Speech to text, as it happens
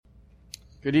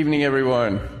Good evening,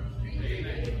 everyone.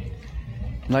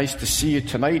 Nice to see you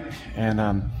tonight.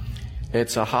 And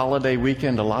it's a holiday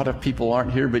weekend. A lot of people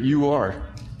aren't here, but you are.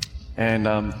 And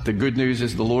the good news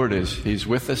is the Lord is. He's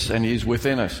with us and He's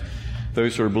within us,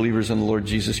 those who are believers in the Lord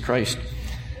Jesus Christ.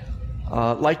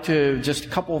 I'd like to just a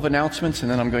couple of announcements, and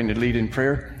then I'm going to lead in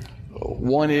prayer.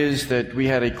 One is that we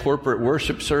had a corporate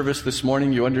worship service this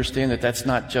morning. You understand that that's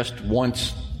not just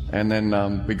once and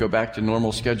then we go back to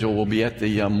normal schedule. We'll be at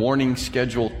the morning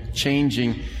schedule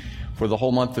changing for the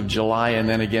whole month of July and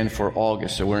then again for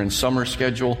August. So we're in summer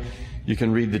schedule. You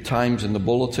can read the times in the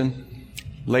bulletin.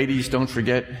 Ladies, don't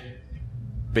forget,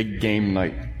 big game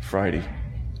night Friday.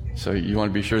 So you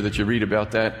want to be sure that you read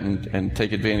about that and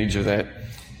take advantage of that.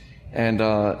 And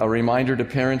a reminder to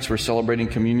parents, we're celebrating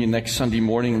communion next Sunday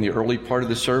morning in the early part of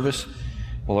the service.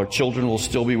 Well, our children will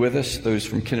still be with us, those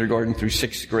from kindergarten through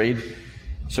 6th grade.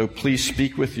 So please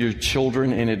speak with your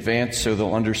children in advance so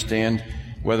they'll understand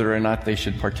whether or not they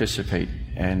should participate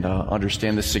and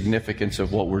understand the significance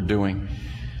of what we're doing.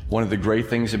 One of the great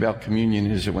things about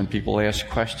communion is that when people ask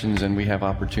questions and we have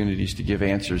opportunities to give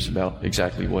answers about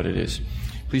exactly what it is.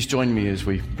 Please join me as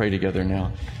we pray together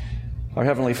now. Our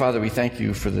Heavenly Father, we thank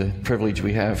you for the privilege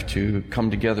we have to come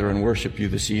together and worship you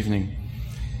this evening.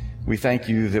 We thank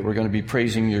you that we're going to be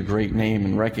praising your great name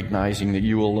and recognizing that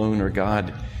you alone are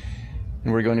God.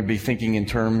 And we're going to be thinking in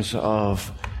terms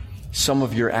of some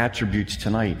of your attributes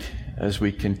tonight as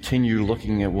we continue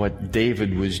looking at what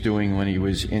David was doing when he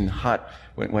was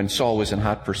when Saul was in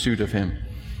hot pursuit of him.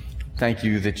 Thank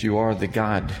you that you are the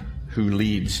God who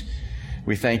leads.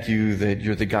 We thank you that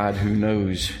you're the God who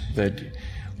knows, that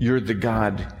you're the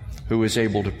God who is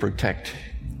able to protect.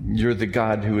 You're the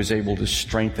God who is able to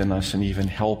strengthen us and even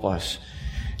help us.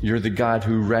 You're the God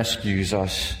who rescues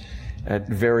us at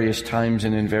various times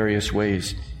and in various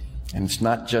ways. And it's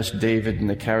not just David and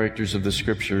the characters of the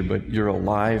Scripture, but you're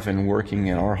alive and working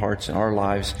in our hearts and our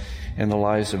lives and the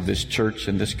lives of this church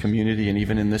and this community and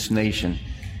even in this nation.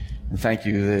 And thank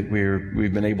you that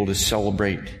we've been able to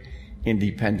celebrate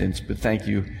independence, but thank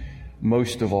you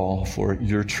most of all for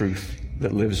your truth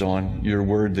that lives on, your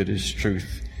word that is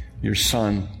truth, your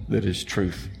Son that is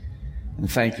truth.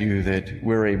 And thank you that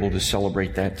we're able to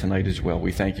celebrate that tonight as well.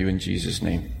 We thank you in Jesus'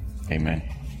 name. Amen.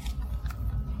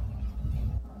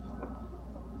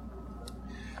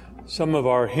 Some of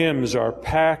our hymns are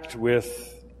packed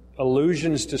with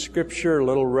allusions to Scripture,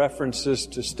 little references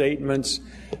to statements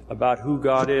about who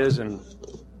God is and,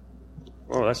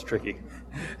 that's tricky,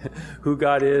 who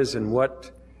God is and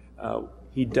what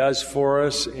He does for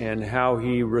us and how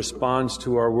He responds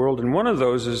to our world. And one of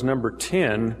those is number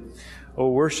 10, "Oh,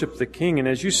 Worship the King." And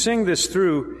as you sing this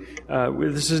through,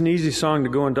 this is an easy song to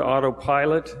go into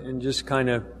autopilot and just kind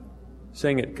of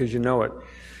sing it because you know it.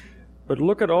 But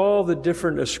look at all the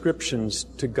different ascriptions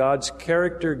to God's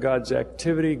character, God's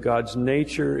activity, God's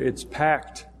nature. It's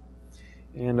packed.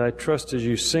 And I trust as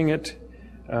you sing it,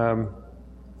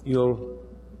 you'll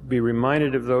be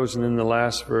reminded of those. And then the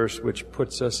last verse, which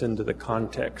puts us into the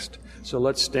context. So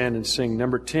let's stand and sing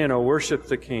number 10, "Oh, Worship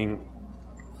the King."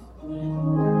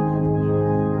 Hallelujah.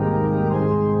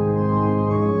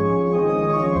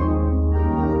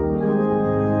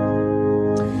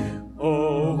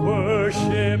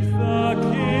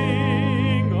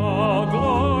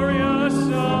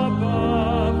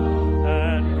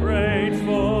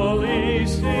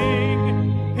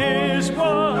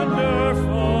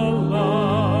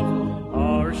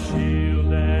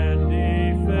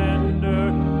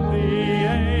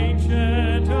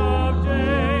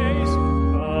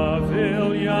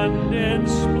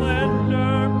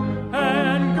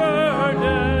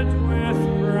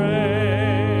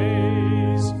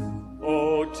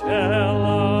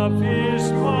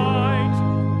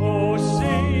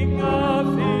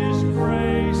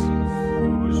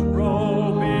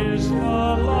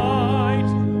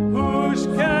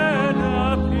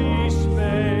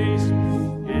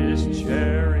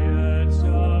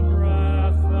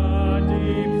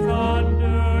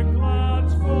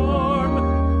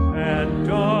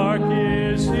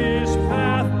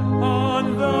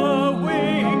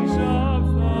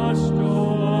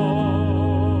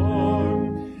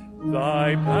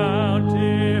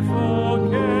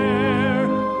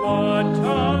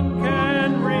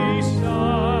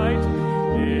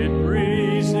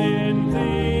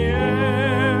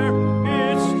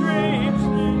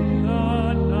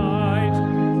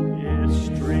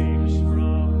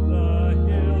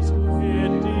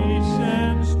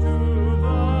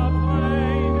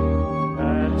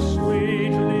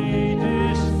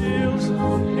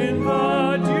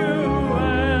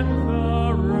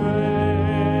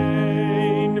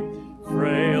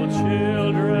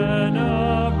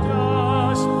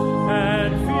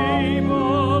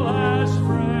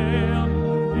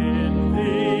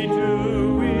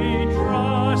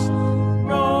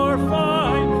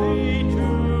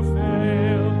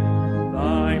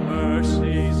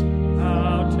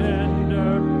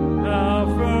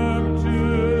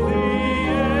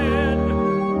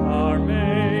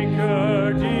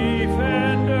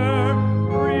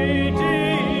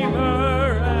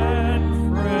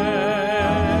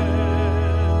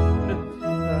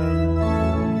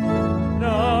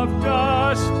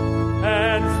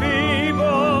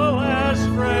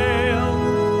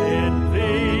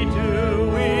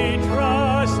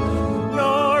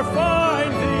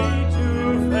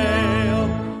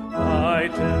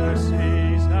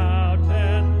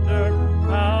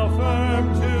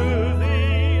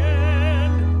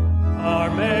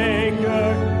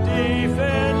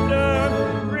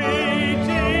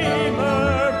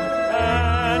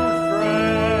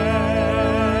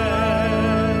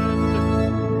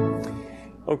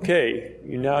 Okay,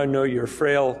 you now know you're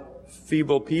frail,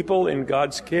 feeble people in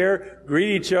God's care.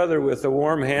 Greet each other with a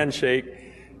warm handshake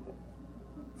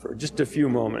for just a few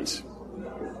moments.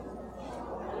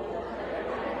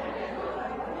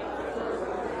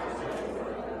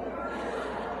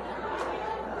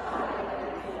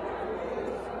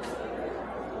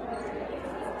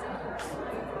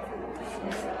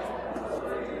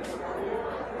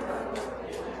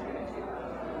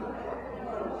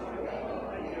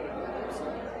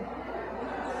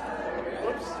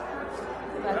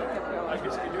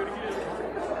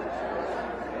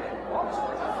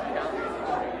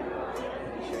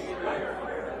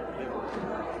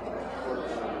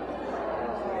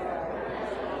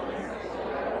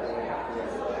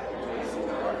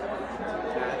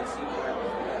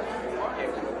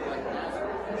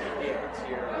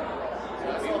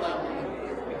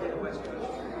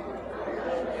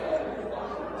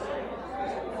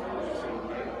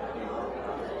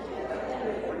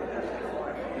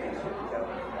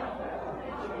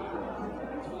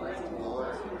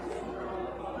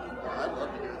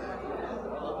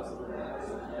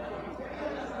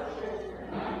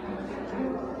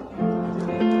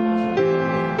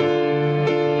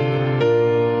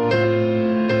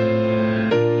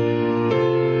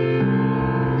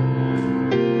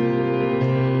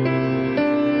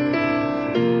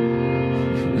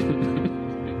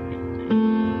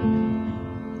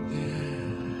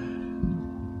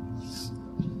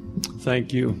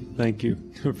 Thank you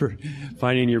for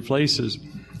finding your places.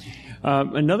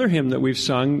 Another hymn that we've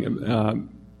sung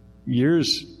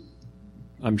years,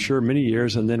 I'm sure many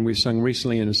years, and then we've sung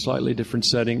recently in a slightly different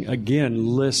setting, again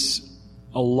lists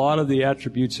a lot of the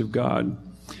attributes of God.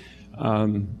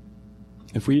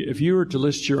 If you were to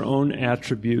list your own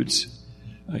attributes,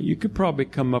 you could probably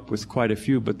come up with quite a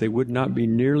few, but they would not be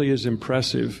nearly as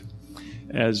impressive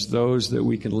as those that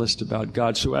we can list about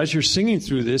God. So as you're singing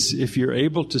through this, if you're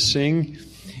able to sing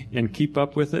and keep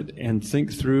up with it and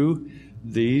think through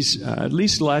these, at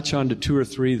least latch on to 2 or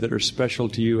 3 that are special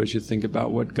to you as you think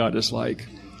about what God is like.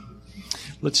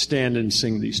 Let's stand and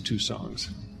sing these 2 songs.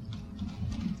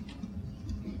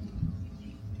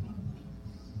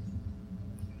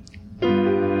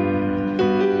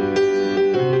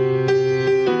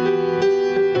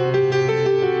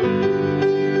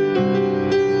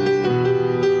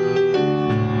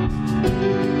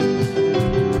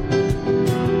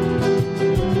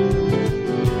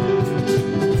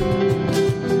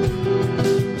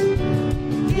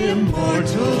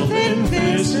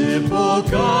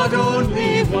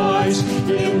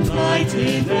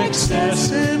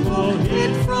 Inaccessible,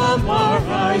 hid from our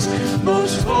eyes,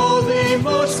 most holy,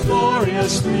 most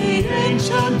glorious, the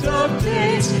Ancient of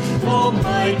Days,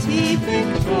 almighty,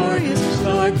 victorious,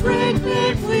 our great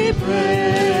name we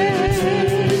praise.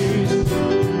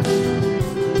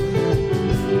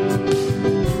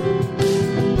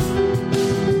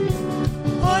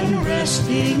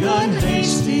 Unresting,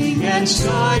 unhasting, and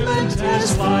silent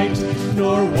as light,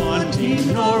 nor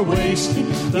wanting, nor wasting,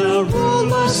 thou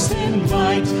rulest in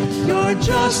might. Your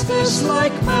justice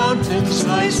like mountains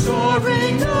high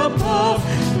soaring above,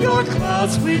 your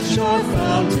clouds which are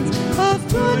fountains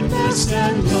of goodness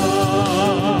and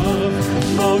love.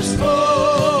 Most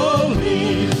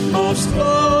holy, most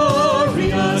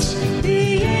glorious,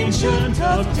 the Ancient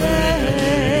of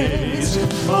Days,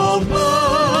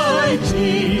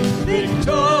 almighty,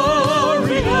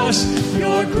 victorious,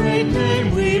 your great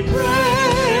name we praise.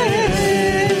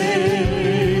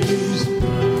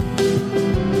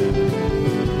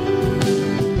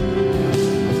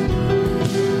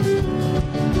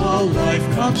 All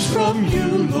life comes from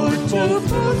you, Lord, both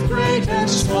great and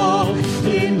small.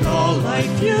 In all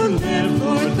life you live,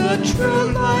 Lord, the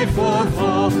true life of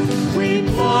all. We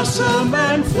blossom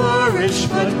and flourish,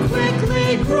 but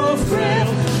quickly grow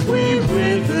frail. We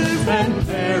wither and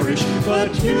perish,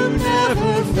 but you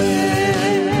never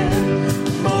fail.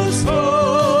 Most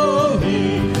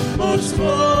holy, most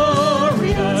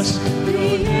glorious,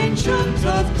 the Ancient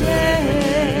of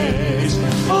Days,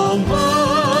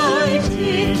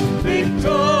 almighty,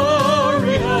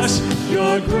 victorious,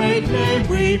 your great name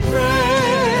we praise.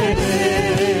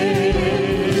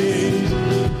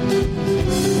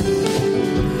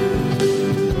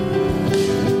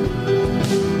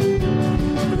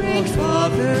 Great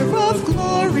Father of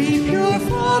glory, pure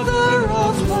Father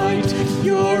of light,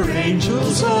 your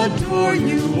angels adore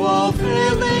you, all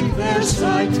veiling their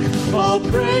sight. All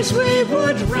praise we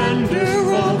would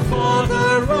render, O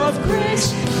Father of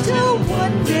grace, till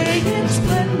one day in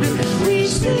splendor we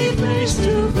see face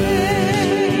to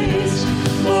face.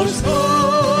 Most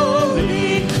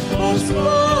holy, most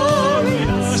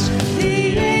glorious,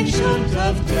 the Ancient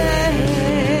of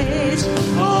Days,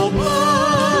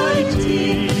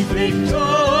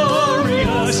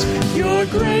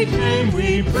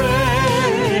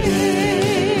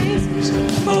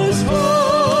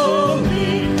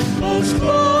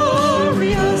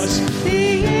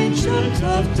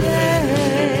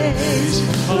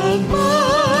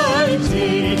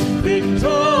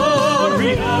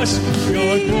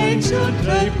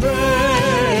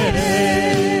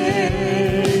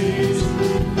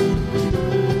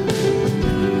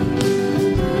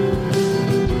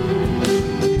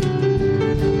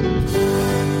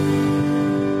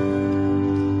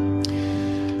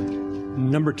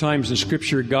 times in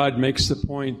Scripture, God makes the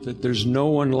point that there's no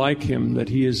one like Him, that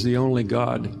He is the only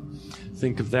God.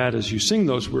 Think of that as you sing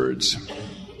those words.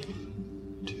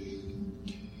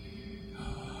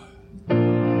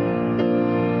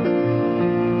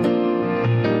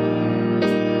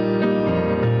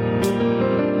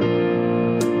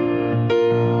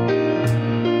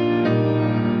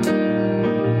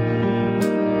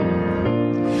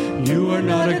 You are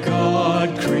not a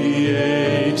God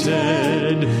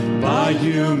created by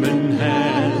human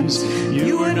hands.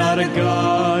 You are not a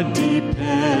God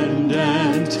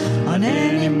dependent on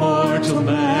any mortal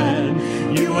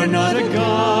man. You are not a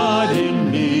God in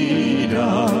need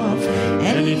of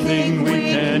anything we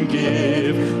can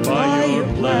give by your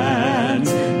plan.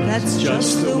 That's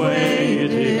just the way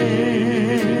it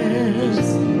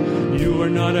is. You are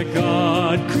not a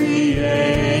God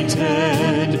created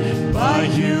by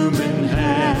human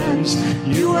hands.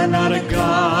 You are not a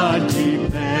God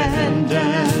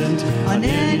dependent on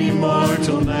any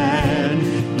mortal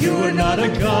man. You are not a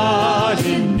God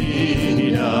in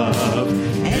need of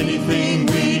anything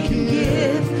we can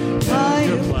give by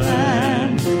your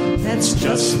plan. That's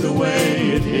just the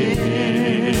way it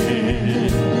is.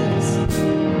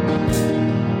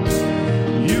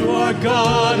 You are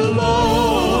God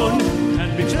alone,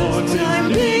 and before time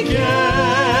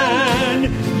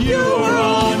began, you are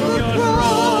on your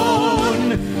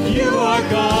throne. You are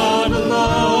God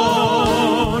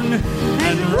alone.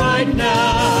 And right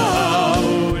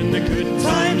now, in the good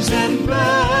times and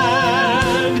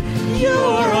bad, you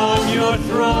are on your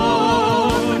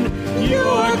throne. You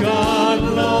are God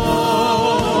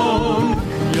alone.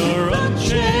 You're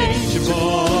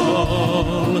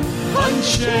unchangeable,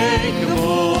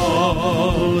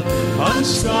 unshakable,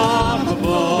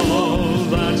 unstoppable.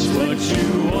 That's what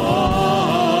you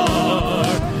are.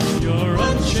 You're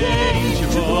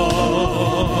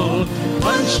unchangeable,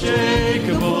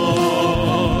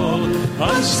 unshakable,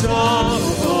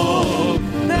 unstoppable.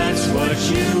 That's what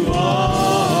you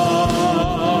are.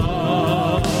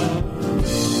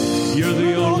 You're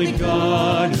the only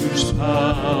God whose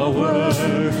power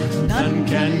none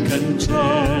can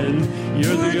contend.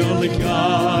 You're the only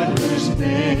God whose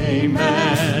name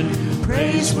and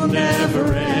praise will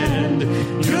never end.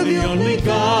 You're the only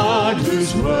God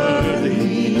who's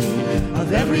worthy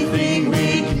of everything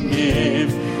we can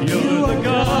give. You're the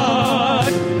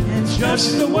God, and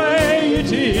just the way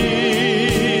it is.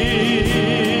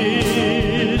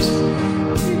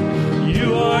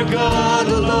 You are God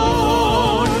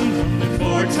alone.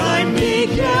 Before time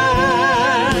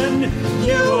began,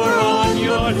 you are on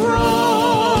your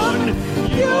throne.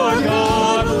 You are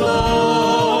God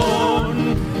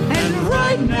alone. And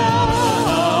right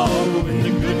now, in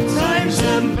the good times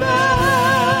and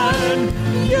bad,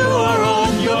 you are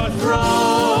on your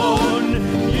throne.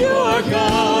 You are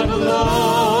God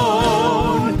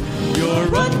alone.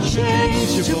 You're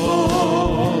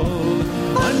unchangeable,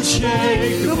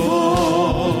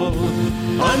 unshakable,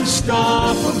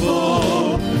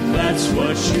 unstoppable. That's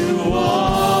what you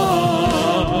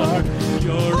are.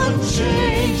 You're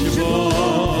unchangeable,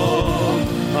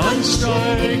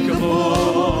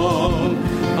 unshakable,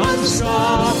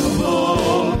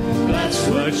 unstoppable. That's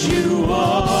what you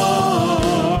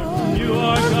are. You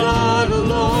are God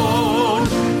alone.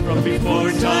 From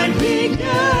before time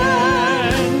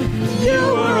began,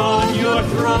 you are on your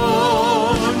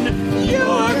throne. You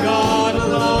are God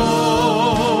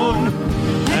alone.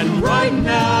 And right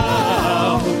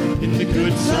now, in the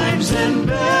good times and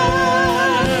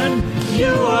bad,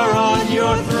 you are on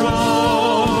your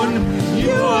throne.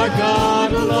 You are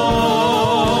God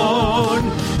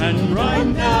alone. And right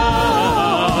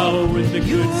now, in the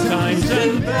good times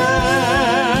and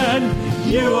bad,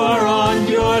 you are on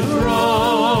your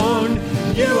throne.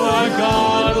 You are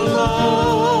God alone.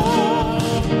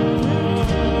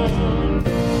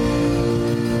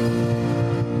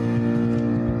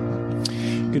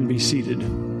 You can be seated.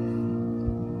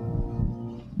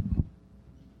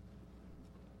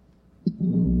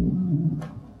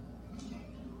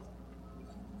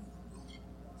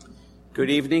 Good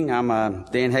evening. I'm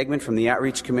Dan Hegman from the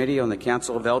Outreach Committee on the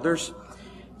Council of Elders.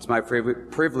 It's my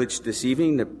privilege this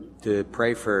evening to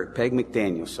pray for Peg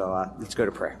McDaniel. So let's go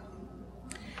to prayer.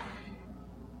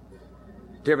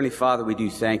 Dear Heavenly Father, we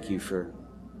do thank you for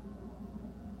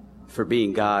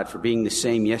being God, for being the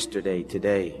same yesterday,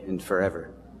 today, and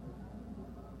forever.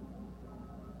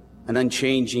 An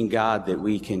unchanging God that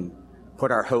we can put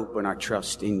our hope and our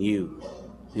trust in you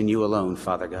alone,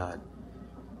 Father God.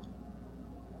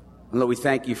 And Lord, we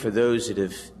thank you for those that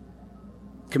have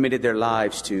committed their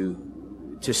lives to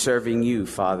serving you,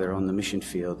 Father, on the mission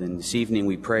field. And this evening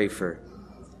we pray for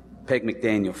Peg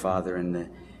McDaniel, Father, and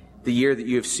the year that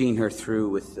you have seen her through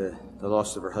with the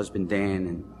loss of her husband, Dan.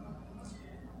 And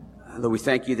Lord, we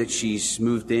thank you that she's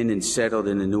moved in and settled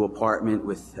in a new apartment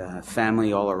with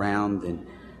family all around. And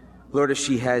Lord, as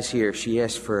she has here, she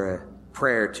asked for a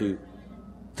prayer to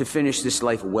finish this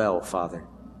life well, Father.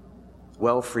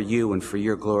 Well for you and for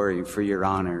your glory and for your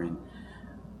honor. And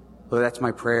Lord, that's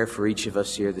my prayer for each of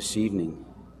us here this evening,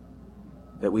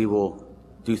 that we will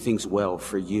do things well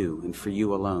for you and for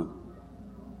you alone.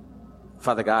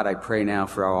 Father God, I pray now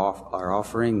for our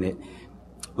offering that,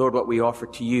 Lord, what we offer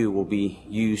to you will be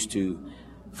used to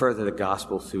further the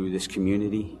gospel through this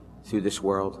community, through this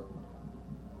world.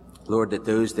 Lord, that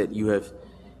those that you have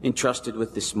entrusted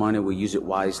with this money will use it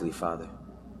wisely, Father.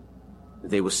 That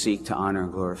they will seek to honor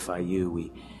and glorify you.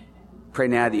 We pray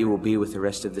now that you will be with the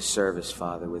rest of the service,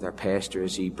 Father, with our pastor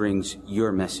as he brings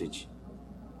your message.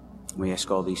 We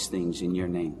ask all these things in your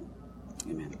name.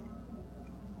 Amen.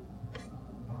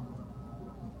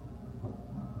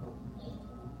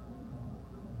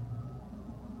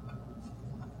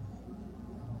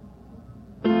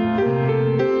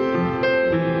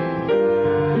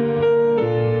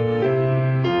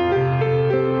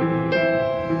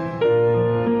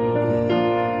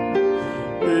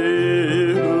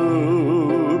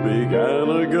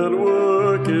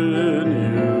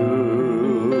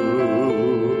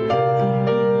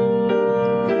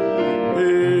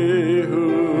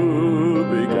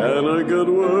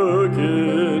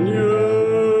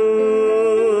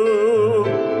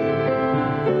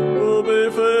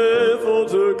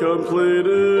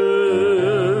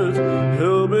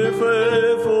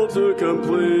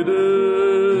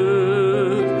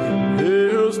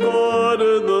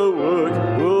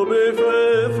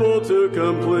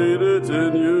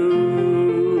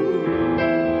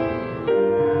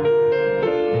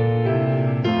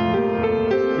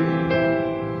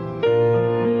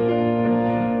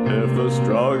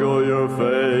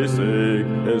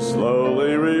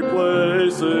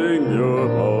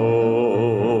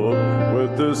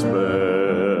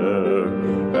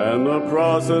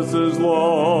 Process is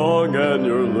long and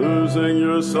you're losing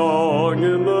your song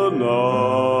in the night.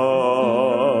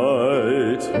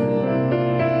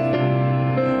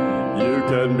 You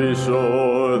can be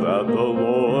sure that the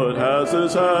Lord has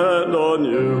his hand on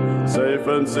you, safe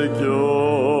and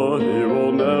secure. He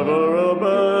will never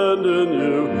abandon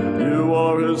you. You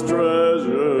are his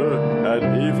treasure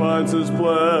and he finds his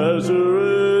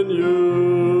pleasure in you.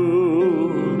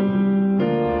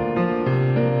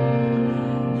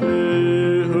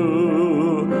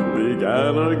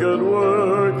 And a good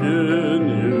work in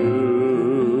you.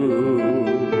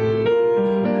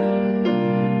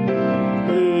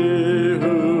 He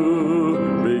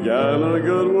who began a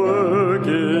good work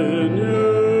in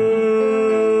you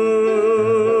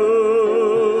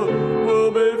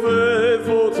will be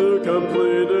faithful to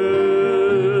complete it.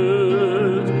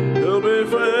 He'll be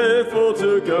faithful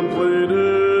to complete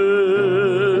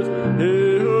it.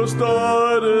 He who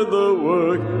started the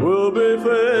work will be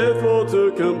faithful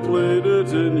to complete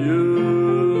it in you.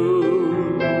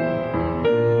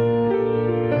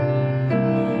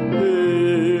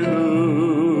 He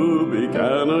who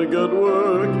began a good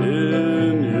work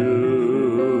in you.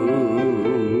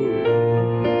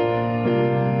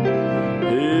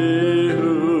 He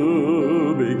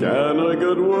who began a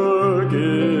good work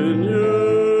in you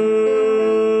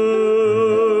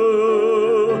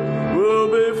will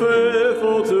be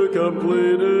faithful to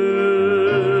complete it.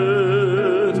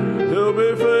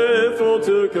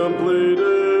 To complete it.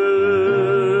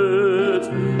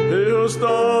 He who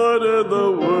started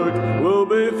the work will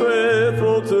be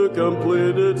faithful to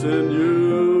complete it in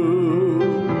you.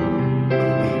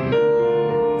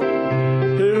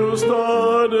 He who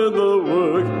started the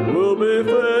work will be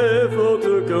faithful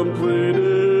to complete it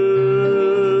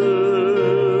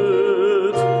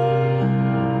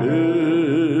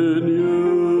in you.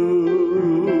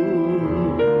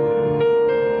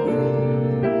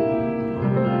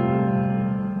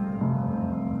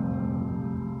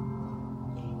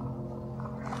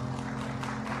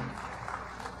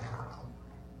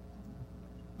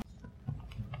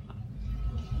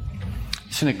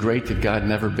 Isn't it great that God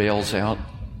never bails out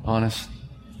on us?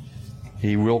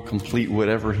 He will complete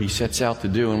whatever he sets out to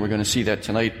do, and we're going to see that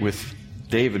tonight with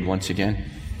David once again.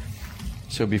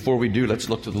 So before we do, let's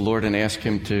look to the Lord and ask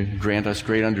him to grant us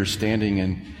great understanding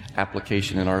and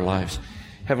application in our lives.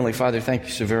 Heavenly Father, thank you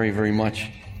so very, very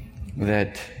much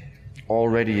that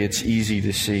already it's easy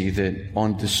to see that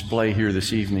on display here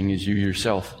this evening is you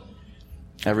yourself.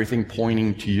 Everything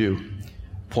pointing to you,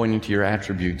 pointing to your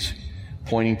attributes,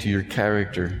 pointing to your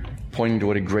character, pointing to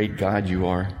what a great God you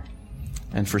are.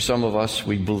 And for some of us,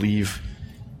 we believe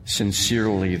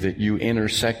sincerely that you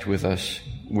intersect with us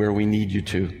where we need you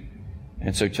to.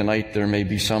 And so tonight there may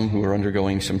be some who are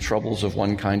undergoing some troubles of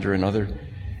one kind or another.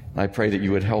 And I pray that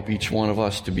you would help each one of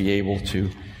us to be able to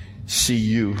see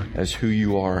you as who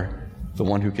you are, the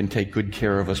one who can take good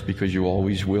care of us because you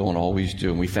always will and always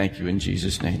do. And we thank you in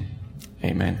Jesus' name.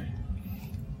 Amen.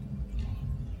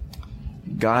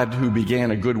 God, who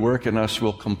began a good work in us,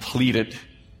 will complete it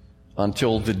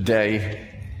until the day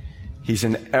He's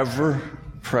an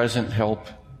ever-present help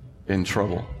in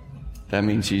trouble. That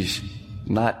means He's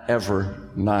not ever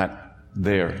not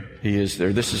there. He is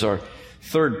there. This is our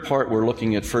third part. We're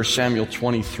looking at 1 Samuel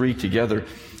 23 together.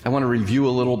 I want to review a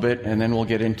little bit, and then we'll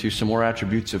get into some more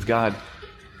attributes of God.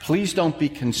 Please don't be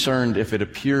concerned if it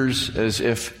appears as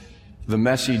if the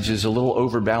message is a little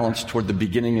overbalanced toward the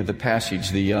beginning of the passage.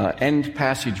 The end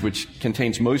passage, which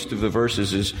contains most of the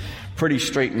verses, is pretty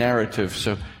straight narrative,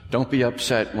 so don't be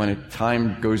upset when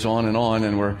time goes on,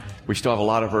 and we still have a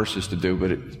lot of verses to do,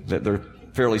 but they're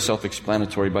fairly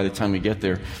self-explanatory by the time we get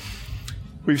there.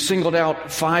 We've singled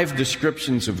out 5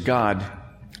 descriptions of God,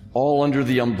 all under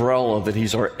the umbrella that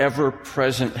He's our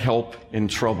ever-present help in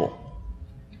trouble.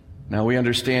 Now, we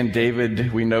understand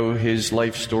David. We know his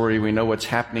life story. We know what's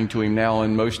happening to him now,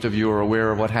 and most of you are aware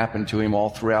of what happened to him all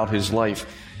throughout his life.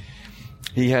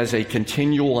 He has a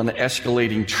continual and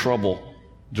escalating trouble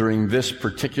during this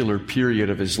particular period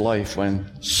of his life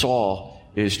when Saul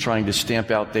is trying to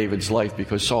stamp out David's life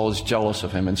because Saul is jealous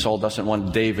of him, and Saul doesn't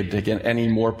want David to get any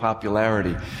more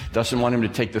popularity, doesn't want him to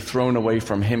take the throne away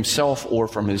from himself or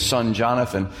from his son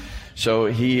Jonathan. So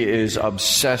he is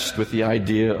obsessed with the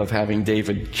idea of having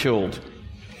David killed.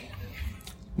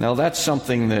 Now that's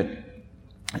something that,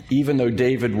 even though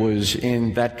David was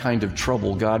in that kind of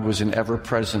trouble, God was an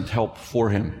ever-present help for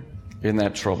him in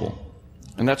that trouble.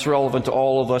 And that's relevant to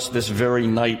all of us this very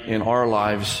night in our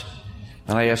lives.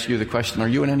 And I ask you the question, are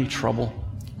you in any trouble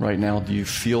right now? Do you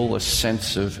feel a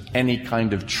sense of any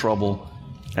kind of trouble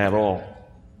at all?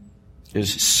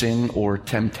 Is sin or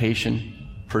temptation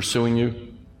pursuing you?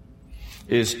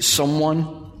 Is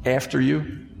someone after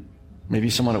you? Maybe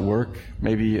someone at work,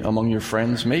 maybe among your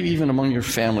friends, maybe even among your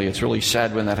family. It's really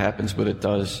sad when that happens, but it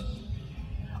does.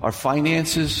 Are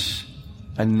finances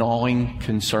a gnawing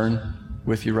concern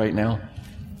with you right now?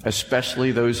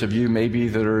 Especially those of you maybe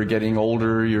that are getting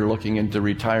older, you're looking into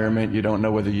retirement, you don't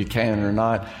know whether you can or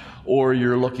not, or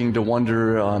you're looking to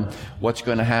wonder what's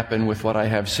going to happen with what I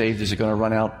have saved. Is it going to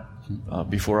run out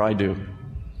before I do?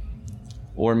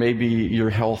 Or maybe your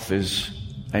health is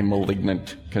a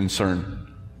malignant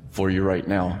concern for you right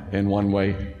now in one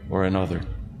way or another.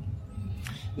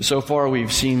 So far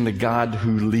we've seen the God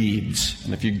who leads.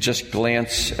 And if you just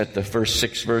glance at the first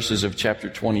 6 verses of chapter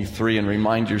 23 and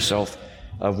remind yourself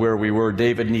of where we were,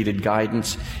 David needed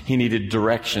guidance. He needed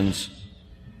directions.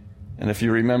 And if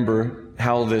you remember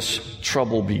how this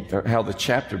how the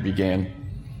chapter began,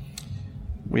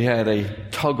 we had a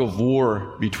tug of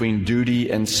war between duty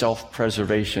and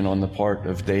self-preservation on the part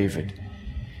of David.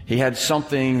 He had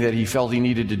something that he felt he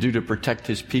needed to do to protect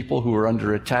his people who were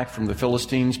under attack from the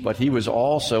Philistines, but he was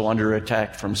also under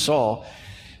attack from Saul.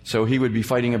 So he would be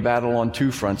fighting a battle on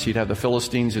 2 fronts. He'd have the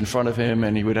Philistines in front of him,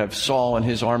 and he would have Saul and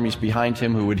his armies behind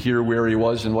him who would hear where he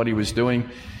was and what he was doing.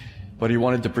 But he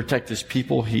wanted to protect his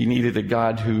people. He needed a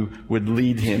God who would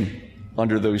lead him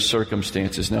under those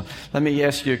circumstances. Now, let me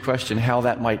ask you a question, how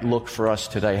that might look for us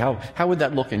today. How would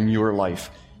that look in your life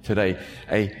today?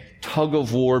 A tug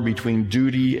of war between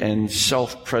duty and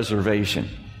self-preservation.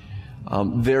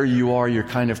 There you are, you're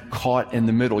kind of caught in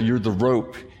the middle. You're the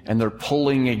rope, and they're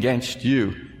pulling against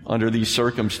you under these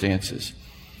circumstances.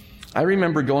 I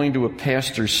remember going to a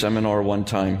pastor's seminar one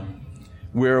time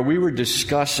where we were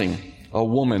discussing a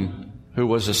woman who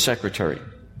was a secretary.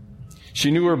 She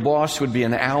knew her boss would be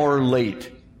an hour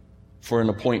late for an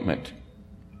appointment.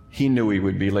 He knew he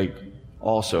would be late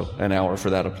also an hour for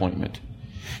that appointment.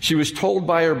 She was told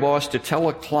by her boss to tell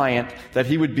a client that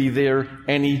he would be there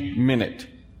any minute.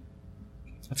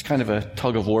 That's kind of a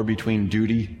tug of war between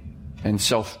duty and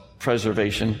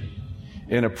self-preservation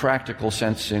in a practical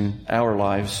sense in our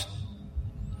lives.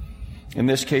 In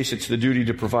this case, it's the duty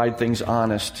to provide things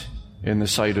honest in the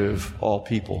sight of all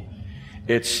people.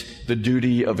 It's the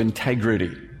duty of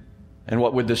integrity. And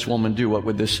what would this woman do? What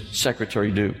would this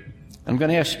secretary do? I'm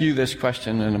going to ask you this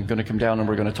question, and I'm going to come down and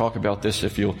we're going to talk about this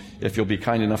if you'll be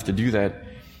kind enough to do that.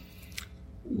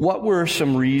 What were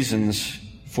some reasons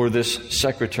for this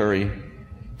secretary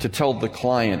to tell the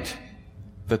client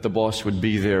that the boss would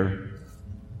be there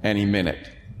any minute?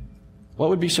 What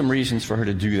would be some reasons for her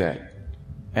to do that?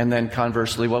 And then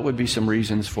conversely, what would be some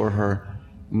reasons for her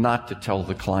not to tell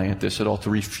the client this at all, to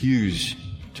refuse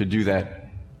to do that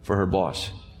for her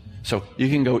boss? So you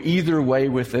can go either way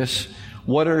with this.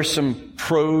 What are some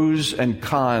pros and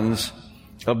cons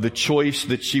of the choice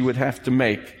that she would have to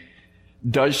make?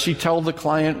 Does she tell the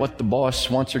client what the boss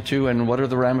wants her to, and what are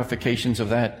the ramifications of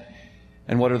that?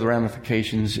 And what are the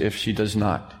ramifications if she does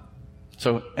not?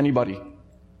 So anybody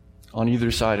on either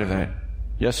side of that?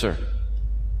 Yes, sir.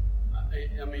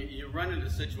 I mean, you run into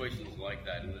situations like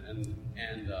that,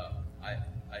 and I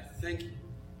think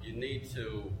you need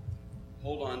to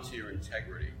hold on to your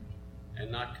integrity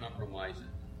and not compromise it.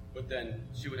 But then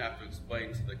she would have to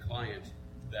explain to the client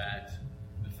that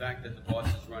the fact that the boss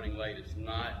is running late is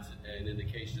not an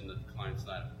indication that the client's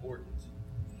not important.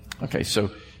 Okay,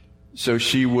 so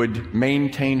she would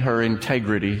maintain her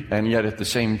integrity and yet at the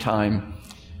same time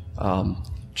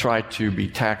try to be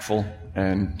tactful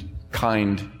and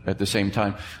kind at the same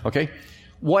time. Okay?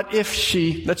 What if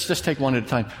she, let's just take one at a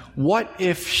time. What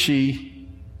if she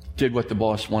did what the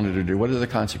boss wanted her to do? What are the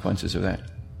consequences of that?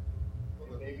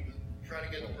 Well, maybe try to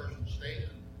get the person to stay there.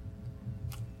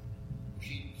 If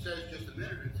she says just a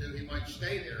minute or two, he might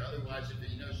stay there. Otherwise, if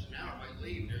he knows an hour, might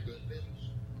leave. There goes business.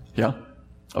 Yeah?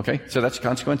 Okay, so that's a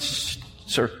consequence,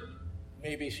 sir.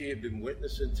 Maybe she had been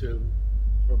witnessing to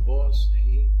her boss, and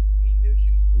he knew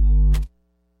she was wrong.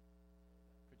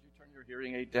 Could you turn your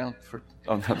hearing aid down?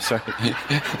 Oh, no, I'm sorry.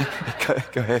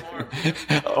 Go ahead.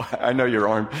 Oh, I know your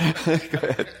arm. Go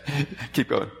ahead. Keep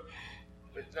going.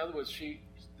 But in other words, she's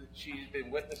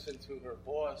been witnessing to her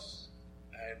boss,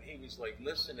 and he was like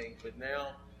listening, but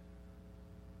now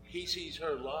he sees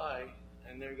her lie,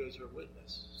 and there goes her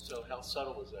witness. So how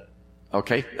subtle is that?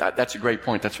 Okay, that's a great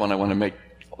point. That's one I want to make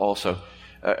also.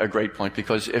 A great point,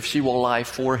 because if she will lie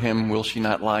for him, will she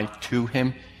not lie to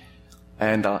him?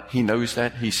 And he knows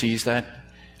that, he sees that.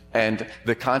 And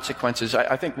the consequences,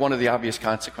 I think one of the obvious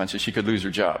consequences, she could lose her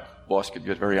job. Boss could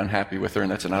get very unhappy with her, and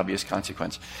that's an obvious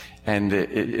consequence. And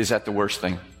is that the worst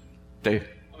thing? Dave?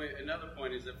 I mean, another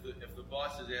point is if the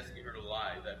boss is asking her to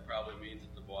lie, that probably means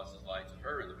that the boss has lied to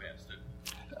her in the past too.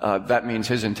 That means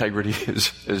his integrity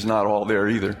is not all there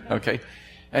either. Okay?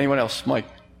 Anyone else? Mike?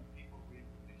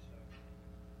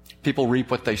 People reap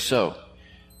what they sow.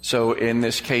 So in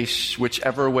this case,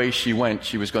 whichever way she went,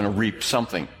 she was going to reap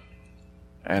something.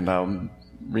 And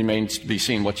remains to be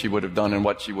seen what she would have done and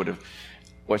what she would have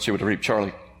reaped.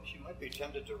 Charlie? She might be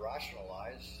tempted to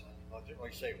rationalize. I didn't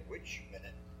really say which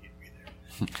minute you'd be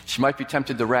there. She might be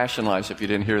tempted to rationalize, if you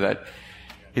didn't hear that.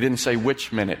 He didn't say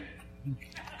which minute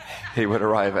he would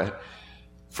arrive at.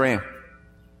 Fran? I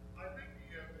think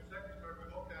the secretary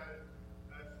would look at it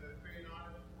as being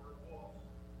honest for a boss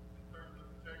in terms of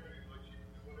integrity, like she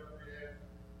would do whatever he asked,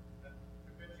 and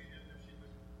convincing him that she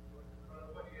was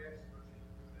what he asked her, she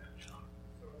would do that.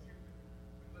 So she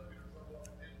would limit herself off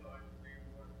at his side to being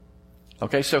loyal.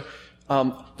 Okay, so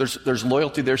there's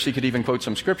loyalty there. She could even quote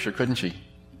some scripture, couldn't she?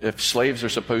 If slaves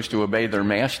are supposed to obey their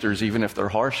masters, even if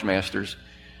they're harsh masters,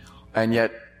 and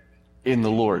yet in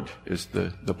the Lord is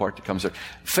the part that comes there.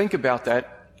 Think about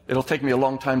that. It'll take me a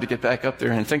long time to get back up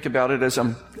there, and think about it as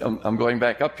I'm going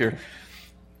back up here.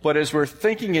 But as we're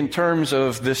thinking in terms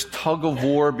of this tug of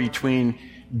war between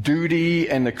duty,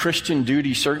 and the Christian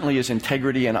duty certainly is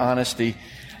integrity and honesty,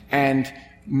 and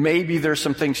maybe there's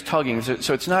some things tugging.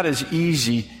 So it's not as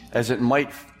easy as it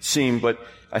might seem, but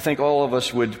I think all of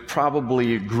us would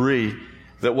probably agree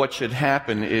that what should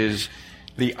happen is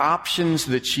the options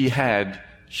that she had,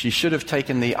 she should have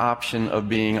taken the option of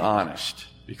being honest,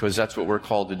 because that's what we're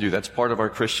called to do. That's part of our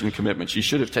Christian commitment. She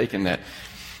should have taken that.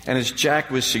 And as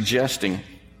Jack was suggesting,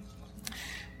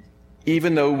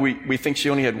 even though we think she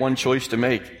only had one choice to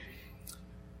make,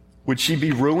 would she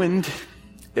be ruined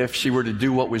if she were to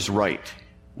do what was right?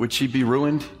 Would she be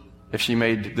ruined if she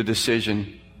made the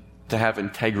decision to have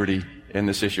integrity in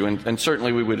this issue? And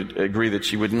certainly we would agree that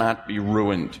she would not be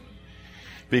ruined,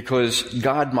 because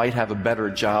God might have a better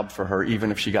job for her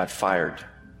even if she got fired.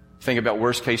 Think about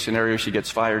worst case scenario, she gets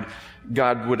fired.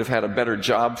 God would have had a better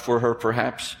job for her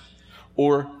perhaps.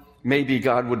 Or maybe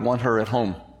God would want her at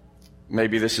home.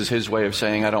 Maybe this is his way of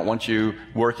saying, I don't want you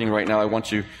working right now. I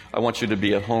want you to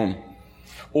be at home.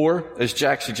 Or, as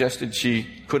Jack suggested, she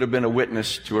could have been a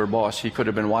witness to her boss. He could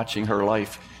have been watching her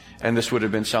life. And this would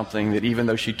have been something that, even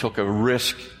though she took a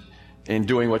risk in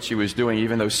doing what she was doing,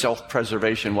 even though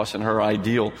self-preservation wasn't her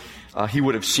ideal, he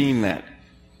would have seen that.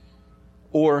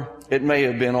 Or it may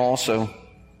have been also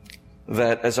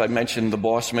that, as I mentioned, the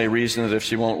boss may reason that if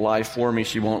she won't lie for me,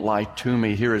 she won't lie to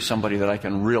me. Here is somebody that I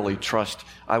can really trust.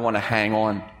 I want to hang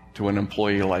on to an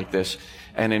employee like this.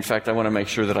 And in fact, I want to make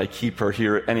sure that I keep her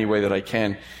here any way that I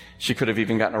can. She could have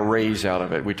even gotten a raise out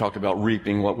of it. We talk about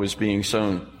reaping what was being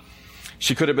sown.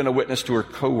 She could have been a witness to her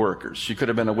coworkers. She could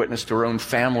have been a witness to her own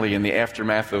family in the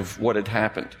aftermath of what had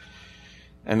happened.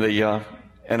 And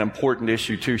an important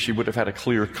issue, too, she would have had a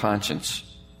clear conscience.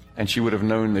 And she would have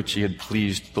known that she had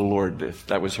pleased the Lord, if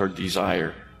that was her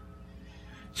desire.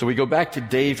 So we go back to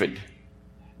David.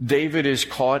 David is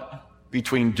caught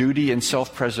between duty and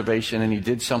self-preservation, and he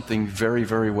did something very,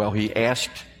 very well. He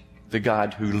asked the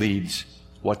God who leads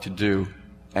what to do,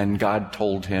 and God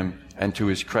told him, and to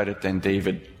his credit, then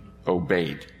David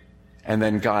obeyed. And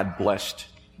then God blessed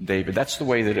David. That's the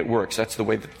way that it works. That's the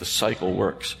way that the cycle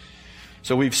works.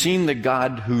 So we've seen the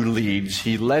God who leads.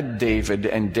 He led David,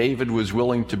 and David was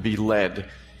willing to be led.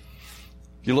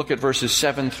 You look at verses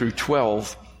 7 through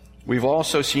 12, we've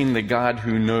also seen the God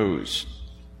who knows.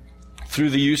 Through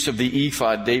the use of the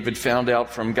ephod, David found out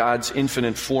from God's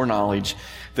infinite foreknowledge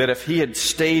that if he had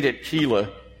stayed at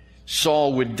Keilah,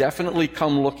 Saul would definitely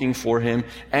come looking for him,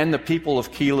 and the people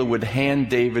of Keilah would hand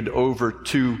David over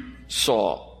to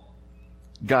Saul.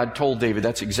 God told David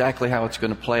that's exactly how it's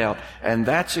going to play out. And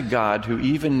that's a God who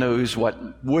even knows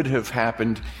what would have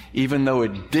happened, even though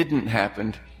it didn't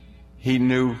happen. He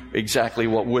knew exactly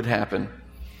what would happen.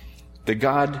 The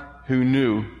God who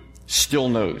knew still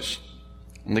knows.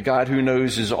 And the God who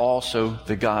knows is also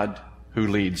the God who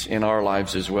leads in our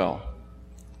lives as well.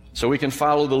 So we can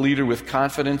follow the leader with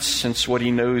confidence, since what he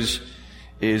knows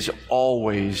is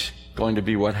always going to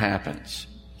be what happens.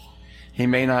 He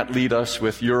may not lead us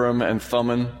with Urim and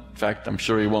Thummim. In fact, I'm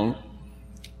sure he won't.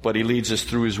 But he leads us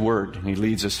through his word, and he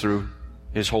leads us through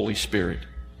his Holy Spirit.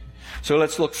 So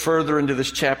let's look further into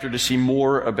this chapter to see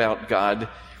more about God.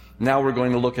 Now we're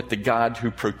going to look at the God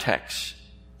who protects.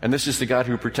 And this is the God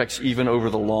who protects even over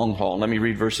the long haul. Let me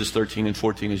read verses 13 and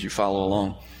 14 as you follow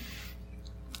along.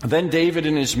 Then David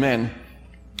and his men,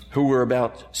 who were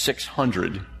about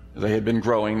 600, they had been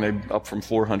growing, they're up from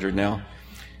 400 now,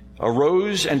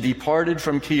 arose and departed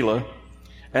from Keilah,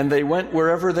 and they went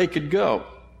wherever they could go.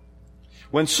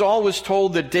 When Saul was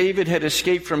told that David had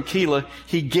escaped from Keilah,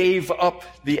 he gave up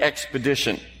the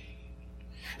expedition.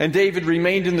 And David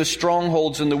remained in the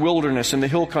strongholds in the wilderness, in the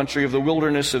hill country of the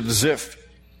wilderness of Ziph.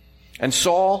 And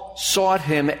Saul sought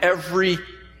him every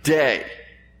day,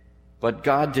 but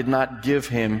God did not give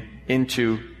him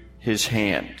into his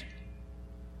hand.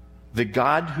 The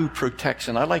God who protects,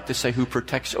 and I like to say who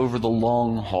protects over the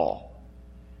long haul.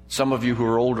 Some of you who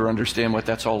are older understand what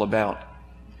that's all about.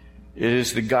 It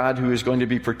is the God who is going to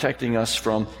be protecting us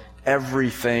from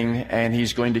everything, and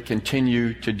he's going to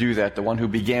continue to do that. The one who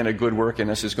began a good work in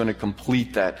us is going to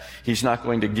complete that. He's not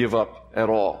going to give up at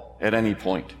all, at any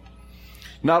point.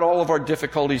 Not all of our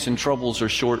difficulties and troubles are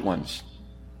short ones.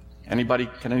 Can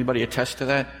anybody attest to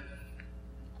that?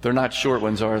 They're not short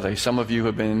ones, are they? Some of you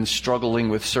have been struggling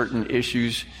with certain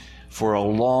issues for a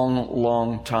long,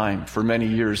 long time, for many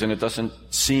years, and it doesn't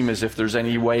seem as if there's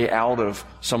any way out of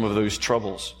some of those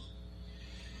troubles.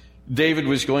 David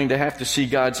was going to have to see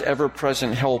God's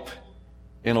ever-present help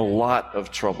in a lot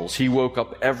of troubles. He woke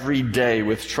up every day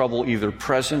with trouble either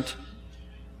present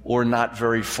or not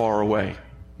very far away.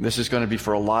 This is going to be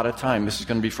for a lot of time. This is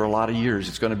going to be for a lot of years.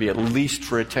 It's going to be at least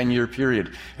for a 10-year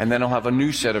period. And then he'll have a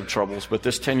new set of troubles. But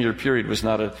this 10-year period was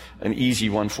not an easy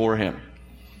one for him.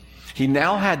 He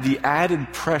now had the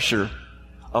added pressure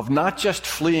of not just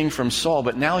fleeing from Saul,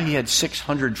 but now he had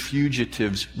 600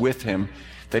 fugitives with him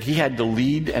that he had to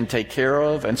lead and take care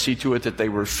of and see to it that they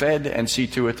were fed and see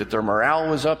to it that their morale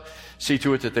was up, see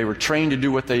to it that they were trained to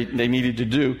do what they needed to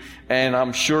do. And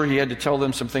I'm sure he had to tell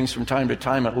them some things from time to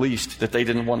time at least that they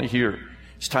didn't want to hear.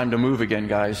 It's time to move again,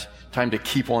 guys. Time to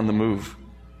keep on the move.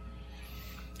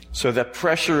 So that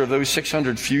pressure of those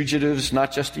 600 fugitives,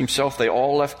 not just himself, they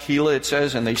all left Keilah, it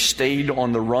says, and they stayed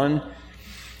on the run.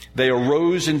 They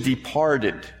arose and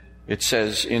departed, it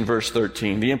says in verse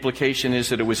 13. The implication is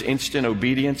that it was instant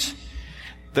obedience.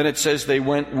 Then it says they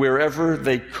went wherever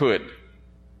they could.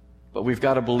 But we've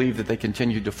got to believe that they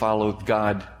continued to follow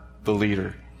God, the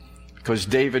leader. Because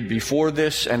David, before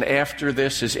this and after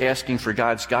this, is asking for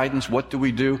God's guidance. What do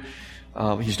we do?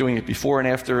 He's doing it before and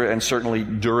after, and certainly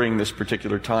during this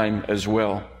particular time as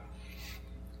well.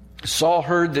 Saul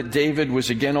heard that David was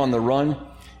again on the run.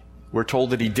 We're told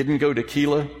that he didn't go to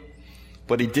Keilah,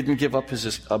 but he didn't give up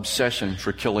his obsession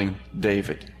for killing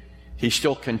David. He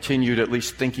still continued at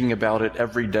least thinking about it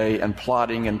every day and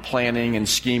plotting and planning and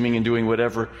scheming and doing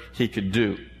whatever he could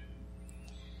do.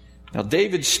 Now,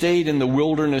 David stayed in the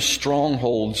wilderness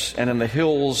strongholds and in the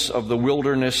hills of the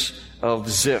wilderness of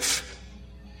Ziph.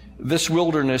 This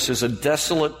wilderness is a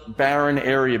desolate, barren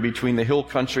area between the hill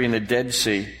country and the Dead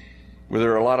Sea, where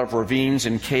there are a lot of ravines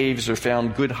and caves are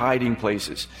found good hiding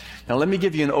places. Now, let me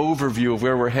give you an overview of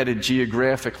where we're headed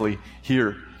geographically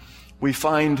here. we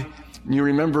find, you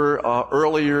remember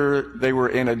earlier they were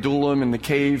in Adullam in the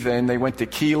cave, and they went to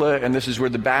Keilah, and this is where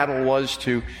the battle was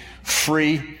to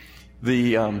free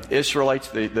the Israelites,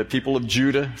 the people of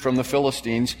Judah, from the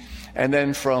Philistines. And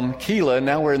then from Keilah,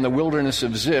 now we're in the wilderness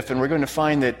of Ziph, and we're going to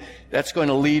find that that's going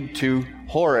to lead to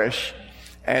Horish.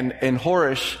 And in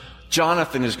Horish,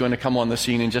 Jonathan is going to come on the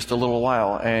scene in just a little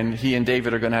while, and he and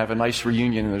David are going to have a nice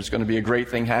reunion, and there's going to be a great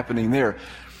thing happening there.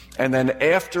 And then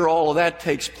after all of that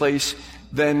takes place,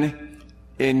 then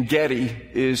in Gedi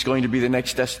is going to be the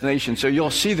next destination. So you'll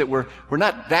see that we're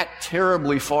not that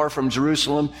terribly far from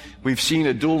Jerusalem. We've seen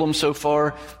Adullam so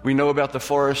far. We know about the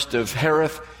forest of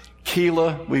Hereth.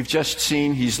 Keilah, we've just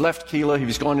seen. He's left Keilah.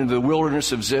 He's gone into the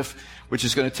wilderness of Ziph, which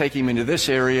is going to take him into this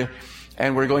area.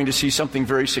 And we're going to see something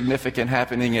very significant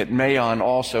happening at Maon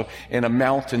also, in a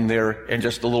mountain there in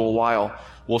just a little while.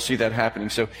 We'll see that happening.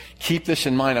 So keep this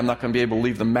in mind. I'm not going to be able to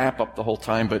leave the map up the whole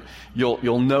time, but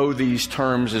you'll know these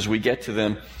terms as we get to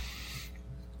them.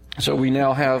 So we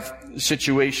now have a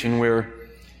situation where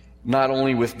not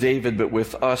only with David, but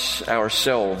with us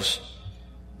ourselves,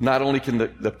 not only can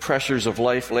the pressures of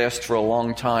life last for a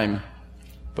long time,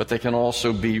 but they can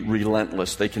also be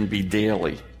relentless. They can be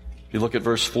daily. If you look at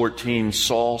verse 14,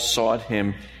 Saul sought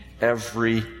him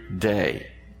every day,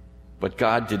 but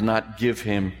God did not give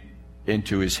him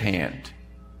into his hand.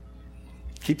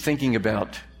 Keep thinking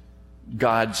about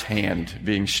God's hand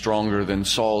being stronger than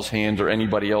Saul's hand or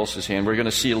anybody else's hand. We're going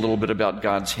to see a little bit about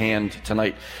God's hand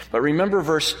tonight. But remember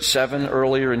verse 7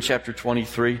 earlier in chapter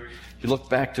 23? If you look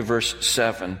back to verse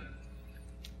 7,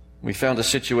 we found a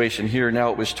situation here.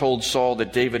 Now it was told Saul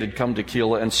that David had come to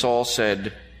Keilah, and Saul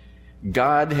said,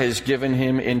 God has given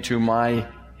him into my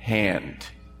hand.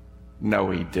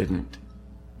 No, he didn't.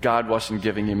 God wasn't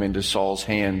giving him into Saul's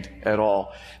hand at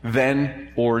all.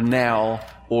 Then or now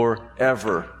or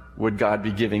ever would God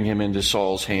be giving him into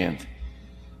Saul's hand.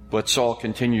 But Saul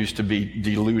continues to be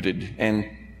deluded and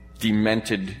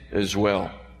demented as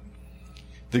well.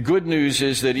 The good news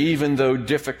is that even though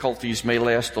difficulties may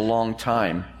last a long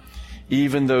time,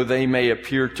 even though they may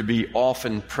appear to be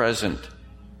often present,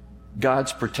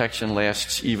 God's protection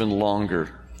lasts even longer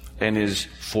and is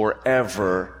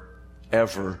forever,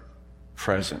 ever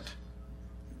present.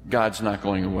 God's not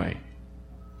going away.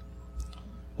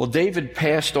 Well, David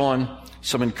passed on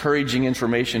some encouraging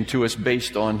information to us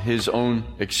based on his own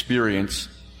experience.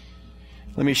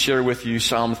 Let me share with you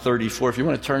Psalm 34. If you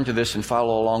want to turn to this and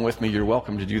follow along with me, you're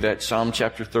welcome to do that. Psalm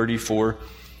chapter 34,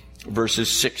 verses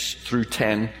 6 through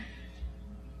 10.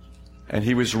 And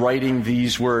he was writing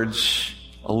these words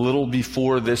a little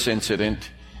before this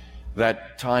incident,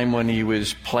 that time when he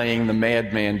was playing the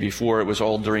madman before. It was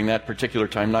all during that particular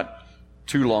time, not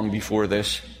too long before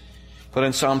this. But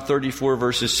in Psalm 34,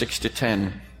 verses 6 to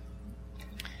 10,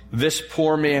 this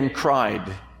poor man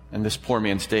cried, and this poor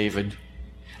man's David,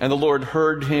 and the Lord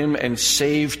heard him and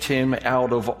saved him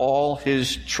out of all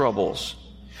his troubles.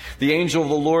 The angel of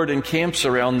the Lord encamps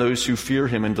around those who fear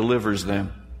him and delivers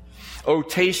them. Oh,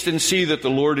 taste and see that the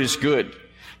Lord is good.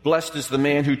 Blessed is the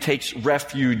man who takes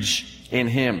refuge in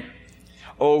him.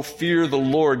 Oh, fear the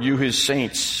Lord, you his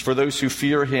saints, for those who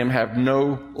fear him have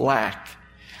no lack.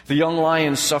 The young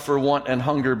lions suffer want and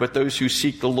hunger, but those who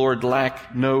seek the Lord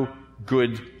lack no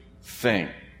good thing.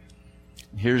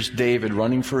 Here's David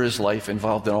running for his life,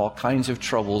 involved in all kinds of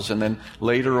troubles, and then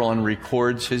later on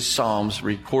records his Psalms,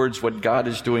 records what God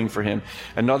is doing for him.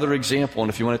 Another example, and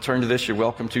if you want to turn to this, you're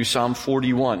welcome to Psalm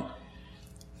 41,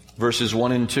 verses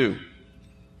 1 and 2.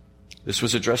 This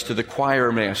was addressed to the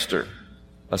choir master,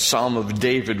 a psalm of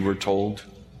David, we're told.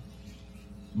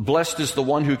 Blessed is the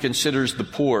one who considers the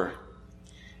poor.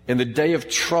 In the day of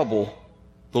trouble,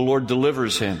 the Lord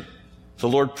delivers him. The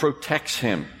Lord protects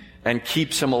him and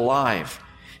keeps him alive.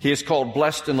 He is called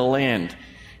blessed in the land.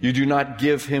 You do not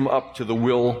give him up to the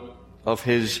will of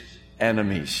his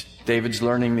enemies. David's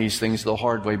learning these things the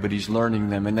hard way, but he's learning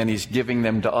them, and then he's giving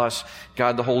them to us.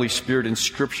 God, the Holy Spirit,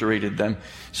 inscripturated them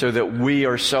so that we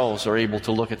ourselves are able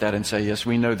to look at that and say, yes,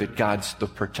 we know that God's the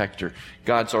protector.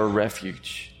 God's our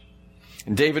refuge.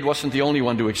 And David wasn't the only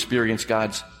one to experience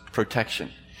God's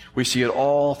protection. We see it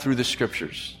all through the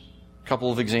Scriptures. A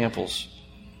couple of examples.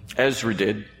 Ezra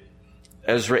did.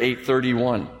 Ezra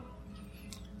 8:31.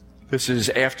 This is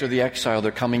after the exile.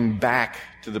 They're coming back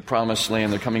to the promised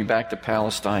land. They're coming back to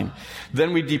Palestine.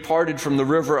 Then we departed from the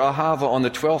river Ahava on the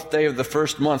 12th day of the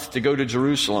first month to go to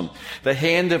Jerusalem. The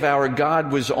hand of our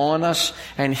God was on us,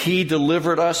 and he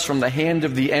delivered us from the hand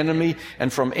of the enemy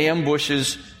and from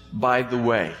ambushes by the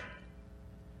way.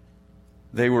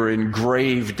 They were in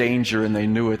grave danger, and they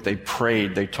knew it. They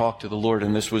prayed. They talked to the Lord,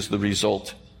 and this was the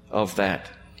result of that.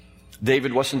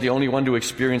 David wasn't the only one to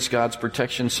experience God's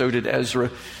protection. So did Ezra.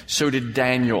 So did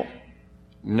Daniel.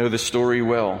 You know the story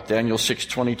well. Daniel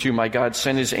 6:22, my God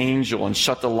sent his angel and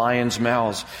shut the lions'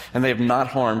 mouths, and they have not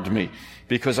harmed me,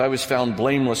 because I was found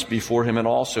blameless before him, and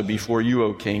also before you,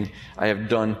 O king. I have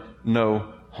done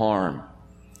no harm.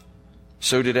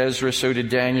 So did Ezra, so did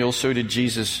Daniel, so did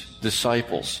Jesus'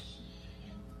 disciples.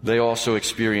 They also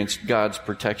experienced God's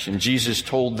protection. Jesus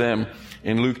told them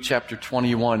in Luke chapter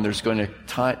 21, there's going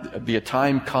to be a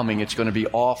time coming, it's going to be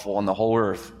awful on the whole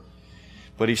earth.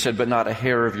 But he said, but not a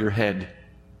hair of your head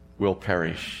will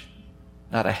perish.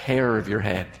 Not a hair of your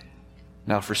head.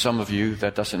 Now, for some of you,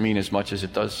 that doesn't mean as much as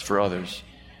it does for others.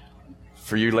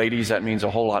 For you ladies, that means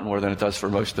a whole lot more than it does for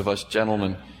most of us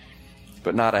gentlemen.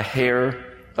 But not a hair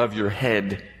of your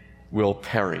head will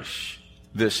perish.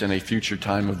 This in a future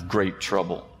time of great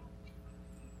trouble.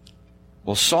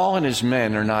 Well, Saul and his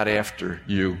men are not after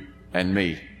you and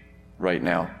me right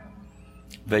now.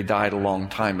 They died a long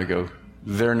time ago.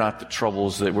 They're not the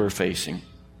troubles that we're facing.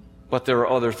 But there are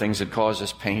other things that cause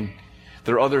us pain.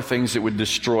 There are other things that would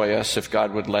destroy us if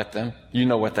God would let them. You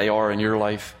know what they are in your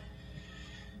life.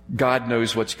 God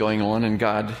knows what's going on, and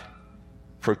God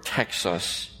protects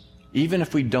us. Even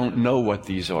if we don't know what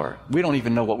these are. We don't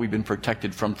even know what we've been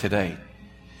protected from today.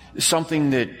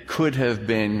 Something that could have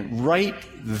been right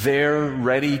there,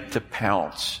 ready to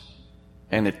pounce,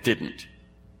 and it didn't.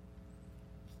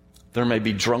 There may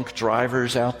be drunk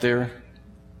drivers out there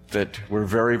that were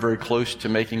very, very close to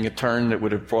making a turn that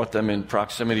would have brought them in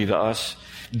proximity to us.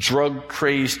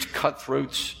 Drug-crazed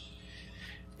cutthroats,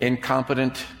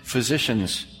 incompetent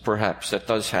physicians, perhaps, that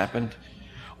does happen.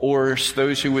 Or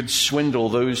those who would swindle,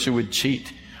 those who would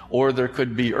cheat. Or there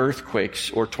could be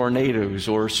earthquakes or tornadoes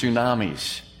or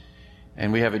tsunamis.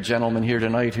 And we have a gentleman here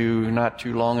tonight who not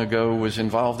too long ago was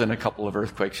involved in a couple of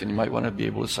earthquakes, and you might want to be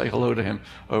able to say hello to him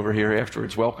over here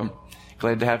afterwards. Welcome.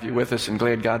 Glad to have you with us, and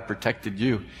glad God protected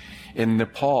you. In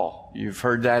Nepal, you've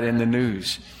heard that in the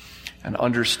news. And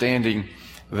understanding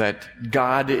that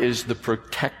God is the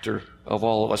protector of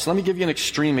all of us. Let me give you an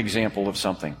extreme example of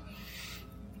something.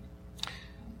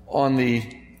 On the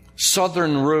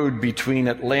southern road between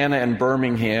Atlanta and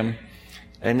Birmingham,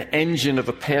 an engine of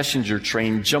a passenger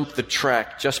train jumped the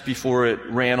track just before it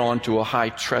ran onto a high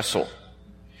trestle.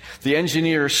 The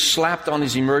engineer slapped on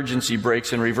his emergency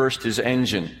brakes and reversed his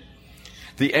engine.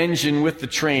 The engine with the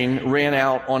train ran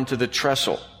out onto the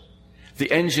trestle.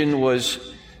 The engine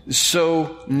was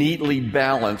so neatly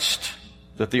balanced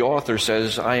that the author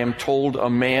says, I am told a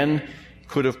man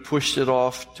could have pushed it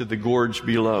off to the gorge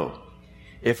below.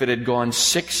 If it had gone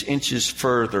 6 inches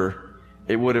further,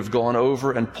 it would have gone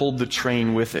over and pulled the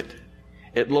train with it.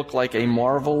 It looked like a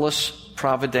marvelous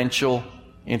providential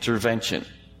intervention.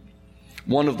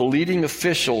 One of the leading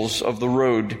officials of the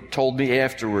road told me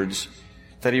afterwards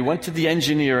that he went to the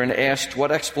engineer and asked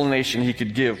what explanation he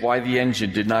could give why the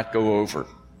engine did not go over.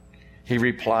 He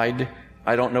replied,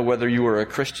 I don't know whether you are a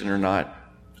Christian or not.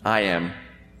 I am.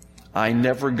 I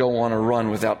never go on a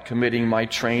run without committing my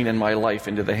train and my life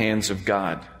into the hands of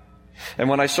God. And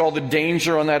when I saw the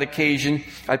danger on that occasion,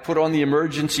 I put on the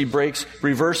emergency brakes,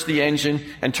 reversed the engine,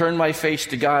 and turned my face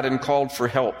to God and called for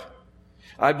help.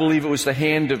 I believe it was the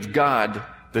hand of God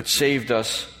that saved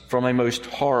us from a most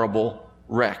horrible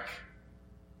wreck.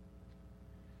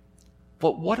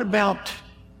 But what about,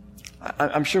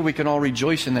 I'm sure we can all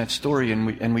rejoice in that story,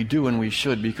 and we do and we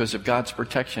should because of God's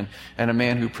protection and a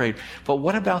man who prayed. But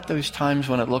what about those times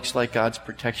when it looks like God's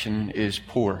protection is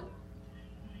poor?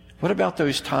 What about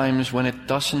those times when it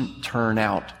doesn't turn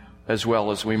out as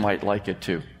well as we might like it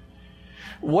to?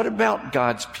 What about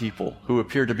God's people who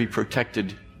appear to be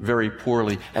protected very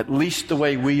poorly, at least the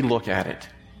way we look at it?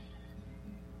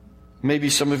 Maybe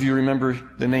some of you remember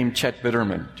the name Chet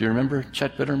Bitterman. Do you remember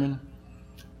Chet Bitterman?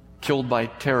 Killed by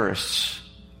terrorists,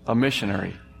 a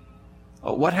missionary.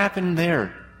 What happened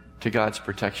there to God's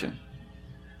protection?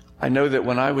 I know that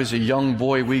when I was a young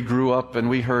boy, we grew up and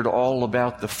we heard all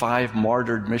about the 5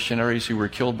 martyred missionaries who were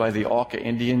killed by the Auca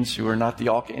Indians, who are not the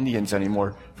Auca Indians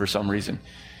anymore for some reason.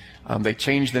 They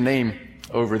changed the name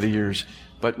over the years,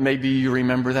 but maybe you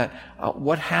remember that.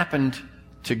 What happened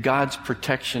to God's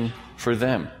protection for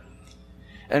them?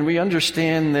 And we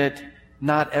understand that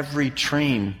not every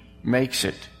train makes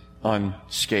it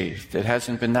unscathed. It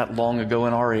hasn't been that long ago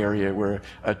in our area where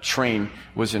a train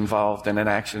was involved in an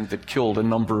accident that killed a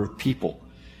number of people.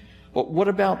 But what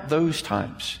about those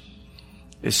times?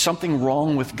 Is something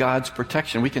wrong with God's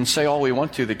protection? We can say all we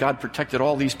want to, that God protected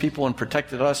all these people and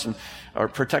protected us, or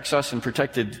protects us and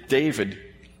protected David.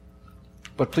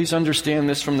 But please understand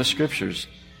this from the Scriptures.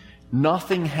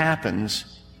 Nothing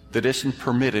happens that isn't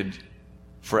permitted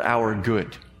for our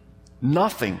good.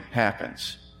 Nothing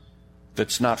happens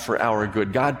that's not for our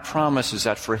good. God promises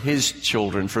that for His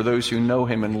children, for those who know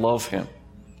Him and love Him.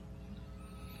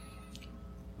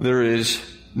 There is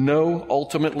no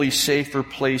ultimately safer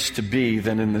place to be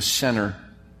than in the center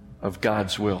of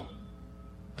God's will.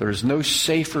 There is no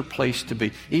safer place to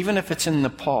be, even if it's in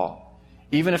Nepal,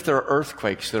 even if there are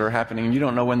earthquakes that are happening and you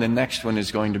don't know when the next one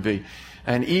is going to be,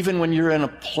 and even when you're in a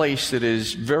place that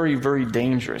is very, very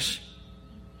dangerous.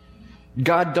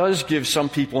 God does give some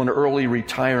people an early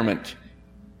retirement.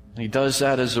 He does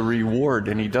that as a reward,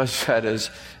 and He does that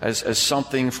as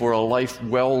something for a life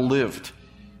well lived.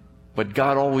 But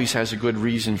God always has a good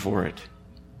reason for it.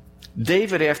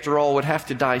 David, after all, would have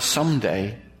to die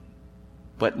someday,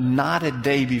 but not a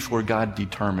day before God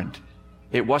determined.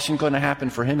 It wasn't going to happen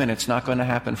for him, and it's not going to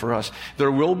happen for us.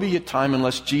 There will be a time,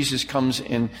 unless Jesus comes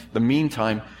in the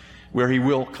meantime, where He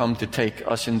will come to take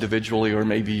us individually or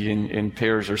maybe in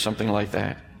pairs or something like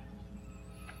that.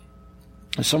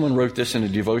 Someone wrote this in a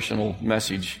devotional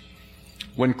message.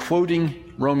 When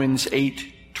quoting Romans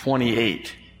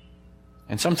 8:28,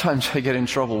 and sometimes I get in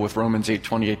trouble with Romans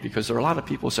 8:28 because there are a lot of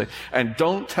people who say, and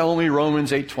don't tell me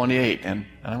Romans 8:28. And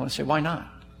I want to say, why not?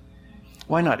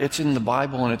 Why not? It's in the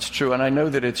Bible and it's true. And I know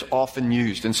that it's often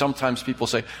used. And sometimes people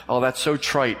say, oh, that's so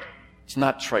trite. It's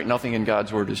not trite. Nothing in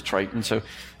God's Word is trite. And so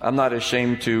I'm not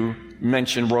ashamed to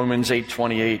mention Romans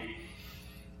 8:28.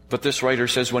 But this writer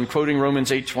says, when quoting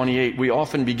Romans 8:28, we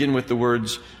often begin with the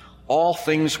words, all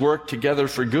things work together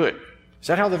for good. Is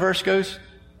that how the verse goes?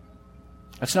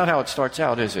 That's not how it starts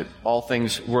out, is it? All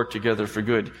things work together for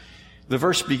good. The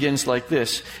verse begins like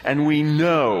this, and we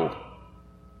know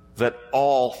that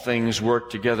all things work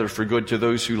together for good to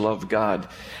those who love God.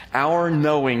 Our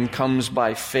knowing comes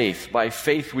by faith. By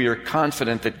faith we are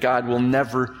confident that God will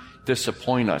never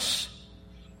disappoint us.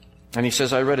 And he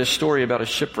says, I read a story about a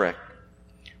shipwreck.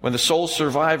 When the sole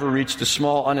survivor reached a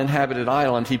small uninhabited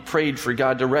island, he prayed for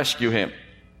God to rescue him.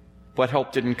 But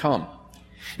help didn't come.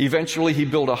 Eventually he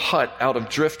built a hut out of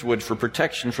driftwood for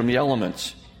protection from the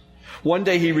elements. One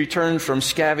day he returned from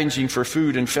scavenging for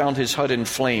food and found his hut in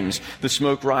flames, the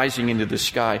smoke rising into the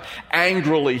sky.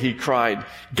 Angrily he cried,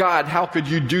 God, how could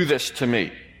you do this to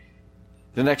me?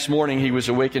 The next morning he was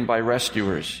awakened by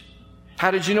rescuers.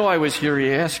 How did you know I was here,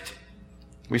 he asked.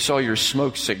 We saw your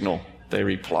smoke signal, they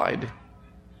replied.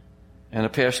 And a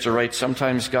pastor writes,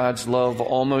 sometimes God's love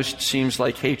almost seems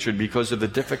like hatred because of the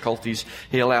difficulties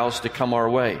He allows to come our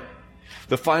way.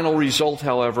 The final result,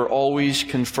 however, always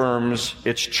confirms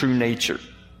its true nature.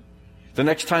 The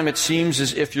next time it seems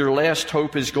as if your last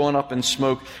hope is gone up in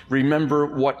smoke, remember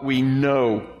what we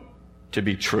know to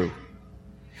be true.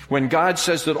 When God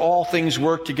says that all things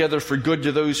work together for good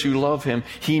to those who love Him,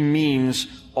 He means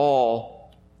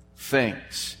all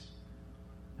things.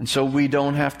 And so we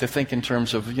don't have to think in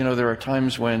terms of, there are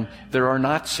times when there are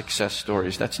not success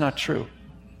stories. That's not true.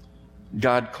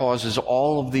 God causes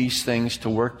all of these things to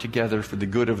work together for the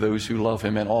good of those who love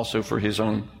Him and also for His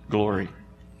own glory.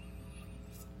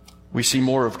 We see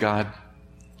more of God.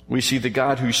 We see the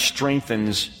God who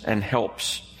strengthens and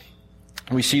helps.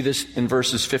 We see this in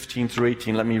verses 15 through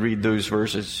 18. Let me read those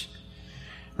verses.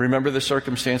 Remember the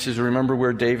circumstances. Remember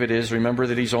where David is. Remember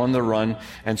that he's on the run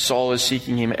and Saul is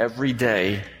seeking him every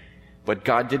day. But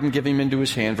God didn't give him into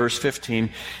his hand. Verse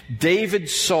 15, David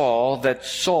saw that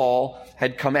Saul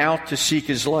had come out to seek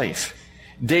his life.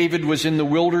 David was in the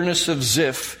wilderness of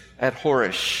Ziph at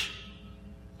Horish.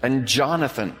 And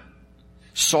Jonathan,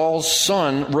 Saul's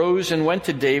son, rose and went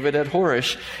to David at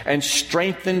Horish and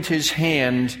strengthened his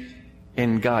hand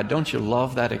in God. Don't you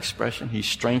love that expression? He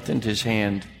strengthened his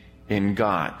hand in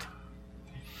God.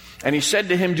 And he said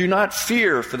to him, do not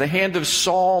fear, for the hand of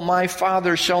Saul my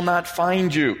father shall not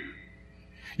find you.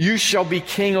 You shall be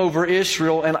king over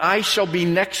Israel, and I shall be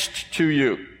next to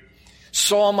you.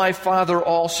 Saul my father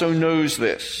also knows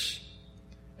this.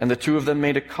 And the two of them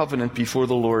made a covenant before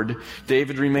the Lord.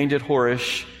 David remained at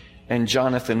Horish, and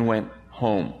Jonathan went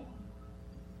home.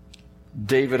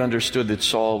 David understood that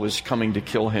Saul was coming to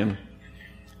kill him.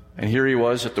 And here he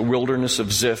was at the wilderness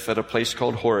of Ziph at a place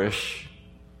called Horish.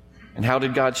 And how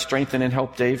did God strengthen and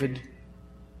help David?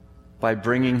 By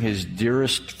bringing his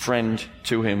dearest friend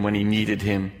to him when he needed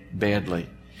him badly.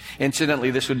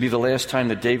 Incidentally, this would be the last time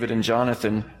that David and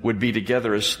Jonathan would be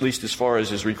together, at least as far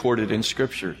as is recorded in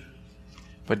Scripture.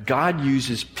 But God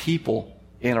uses people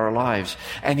in our lives.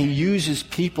 And He uses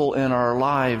people in our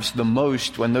lives the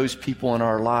most when those people in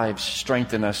our lives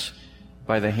strengthen us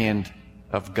by the hand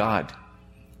of God.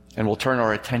 And we'll turn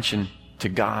our attention to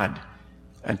God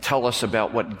and tell us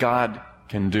about what God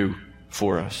can do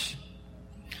for us.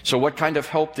 So what kind of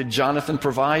help did Jonathan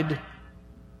provide?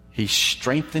 He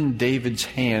strengthened David's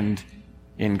hand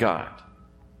in God.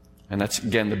 And that's,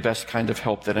 again, the best kind of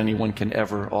help that anyone can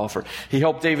ever offer. He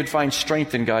helped David find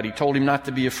strength in God. He told him not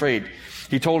to be afraid.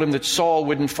 He told him that Saul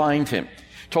wouldn't find him.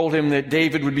 Told him that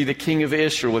David would be the king of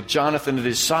Israel with Jonathan at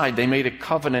his side. They made a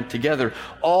covenant together.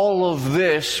 All of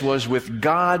this was with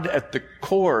God at the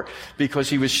core because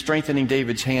he was strengthening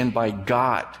David's hand by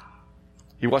God.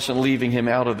 He wasn't leaving him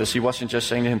out of this. He wasn't just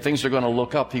saying to him, things are going to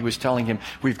look up. He was telling him,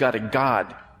 we've got a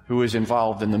God who is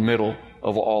involved in the middle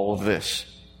of all of this.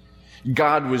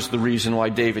 God was the reason why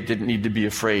David didn't need to be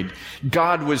afraid.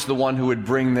 God was the one who would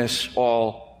bring this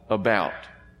all about.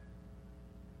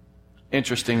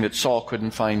 Interesting that Saul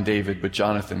couldn't find David, but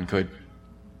Jonathan could.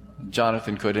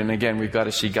 Jonathan could. And again, we've got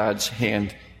to see God's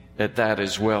hand at that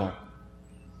as well.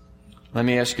 Let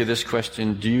me ask you this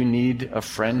question. Do you need a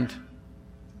friend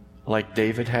like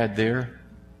David had there?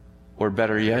 Or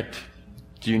better yet,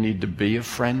 do you need to be a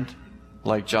friend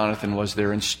like Jonathan was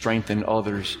there and strengthen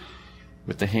others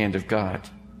with the hand of God?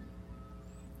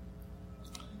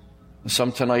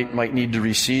 Some tonight might need to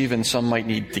receive and some might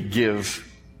need to give.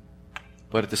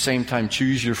 But at the same time,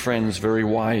 choose your friends very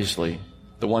wisely,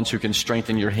 the ones who can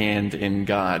strengthen your hand in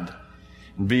God.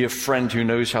 And be a friend who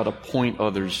knows how to point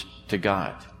others to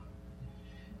God.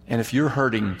 And if you're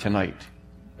hurting tonight,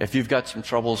 if you've got some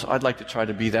troubles, I'd like to try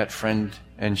to be that friend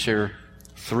and share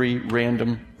 3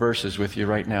 random verses with you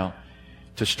right now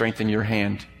to strengthen your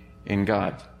hand in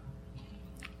God.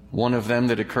 One of them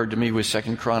that occurred to me was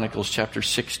 2 Chronicles chapter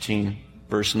 16,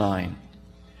 verse 9.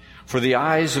 For the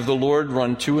eyes of the Lord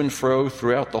run to and fro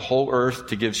throughout the whole earth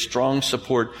to give strong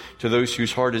support to those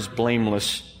whose heart is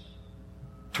blameless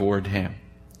toward Him.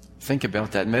 Think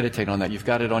about that. Meditate on that. You've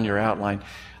got it on your outline.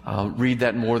 Read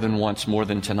that more than once, more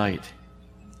than tonight.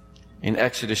 In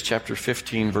Exodus chapter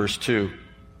 15, verse 2,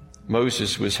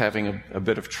 Moses was having a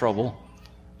bit of trouble.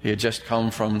 He had just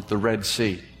come from the Red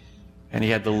Sea, and he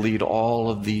had to lead all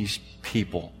of these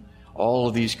people, all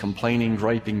of these complaining,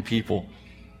 griping people.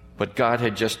 But God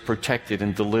had just protected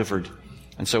and delivered.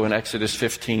 And so in Exodus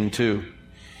 15:2,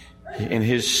 in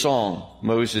his song,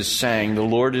 Moses sang, "The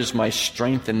Lord is my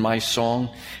strength and my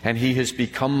song, and He has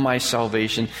become my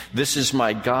salvation. This is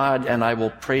my God, and I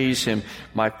will praise Him,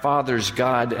 my Father's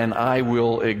God, and I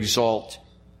will exalt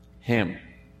Him."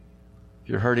 If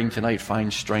you're hurting tonight,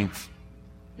 find strength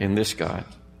in this God.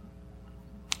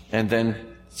 And then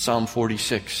Psalm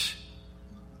 46.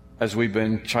 As we've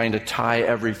been trying to tie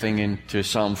everything into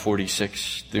Psalm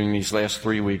 46 during these last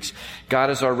 3 weeks.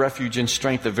 God is our refuge and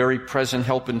strength, a very present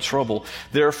help in trouble.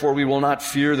 Therefore we will not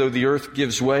fear, though the earth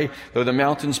gives way, though the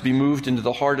mountains be moved into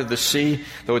the heart of the sea,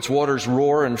 though its waters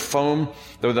roar and foam,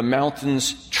 though the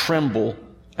mountains tremble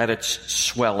at its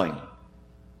swelling.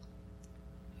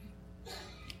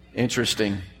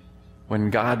 Interesting,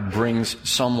 when God brings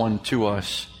someone to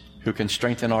us who can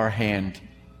strengthen our hand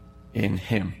in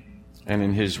Him and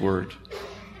in His Word.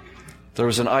 There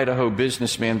was an Idaho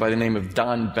businessman by the name of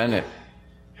Don Bennett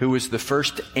who was the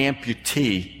first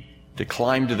amputee to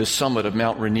climb to the summit of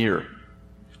Mount Rainier.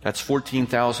 That's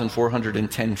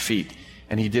 14,410 feet,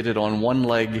 and he did it on one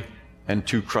leg and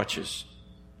 2 crutches.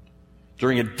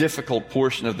 During a difficult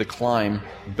portion of the climb,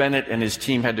 Bennett and his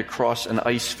team had to cross an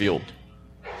ice field.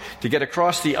 To get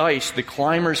across the ice, the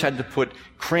climbers had to put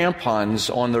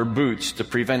crampons on their boots to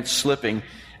prevent slipping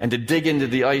and to dig into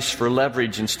the ice for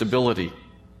leverage and stability.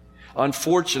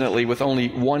 Unfortunately, with only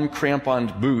 1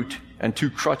 cramponed boot and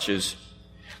 2 crutches,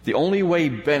 the only way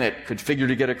Bennett could figure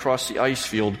to get across the ice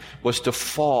field was to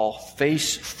fall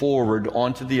face forward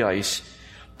onto the ice,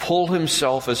 pull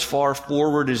himself as far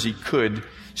forward as he could,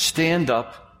 stand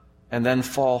up, and then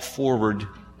fall forward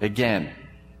again,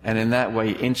 and in that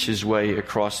way inch his way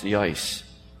across the ice.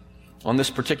 On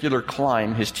this particular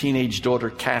climb, his teenage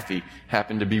daughter Kathy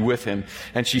happened to be with him,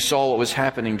 and she saw what was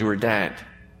happening to her dad.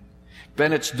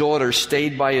 Bennett's daughter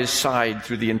stayed by his side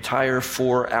through the entire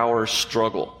 4-hour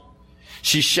struggle.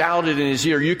 She shouted in his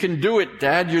ear, "You can do it,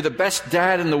 Dad. You're the best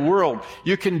dad in the world.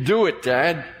 You can do it,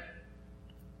 Dad."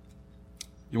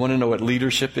 You want to know what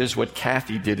leadership is? What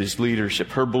Kathy did is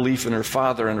leadership. Her belief in her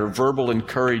father and her verbal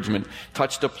encouragement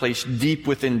touched a place deep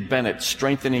within Bennett,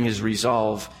 strengthening his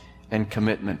resolve and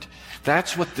commitment.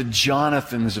 That's what the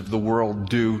Jonathans of the world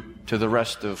do to the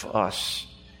rest of us.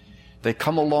 They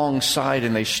come alongside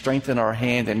and they strengthen our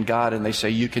hand in God, and they say,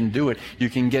 "You can do it. You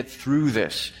can get through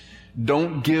this.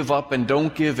 Don't give up and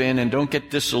don't give in and don't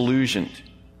get disillusioned."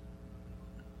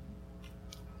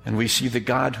 And we see the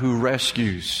God who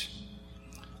rescues,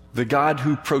 the God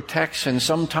who protects, and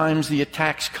sometimes the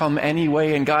attacks come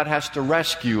anyway and God has to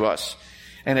rescue us.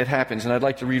 And it happens. And I'd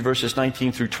like to read verses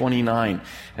 19 through 29.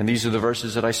 And these are the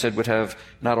verses that I said would have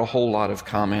not a whole lot of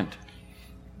comment.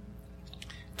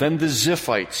 Then the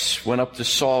Ziphites went up to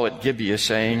Saul at Gibeah,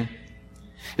 saying,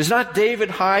 Is not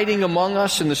David hiding among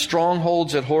us in the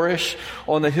strongholds at Horish,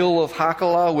 on the hill of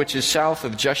Hachilah, which is south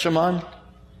of Jeshimon?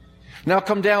 Now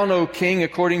come down, O king,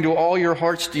 according to all your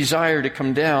heart's desire to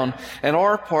come down, and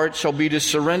our part shall be to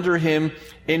surrender him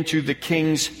into the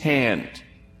king's hand.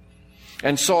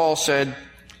 And Saul said,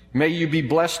 May you be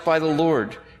blessed by the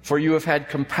Lord, for you have had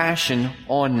compassion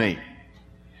on me.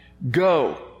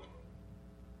 Go,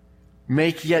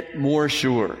 make yet more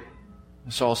sure.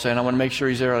 Saul saying, I want to make sure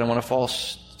he's there. I don't want a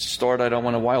false start. I don't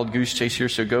want a wild goose chase here.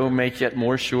 So go, make yet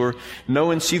more sure.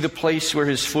 Know and see the place where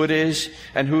his foot is,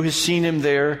 and who has seen him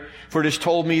there. For it is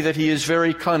told me that he is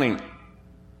very cunning.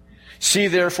 See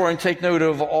therefore and take note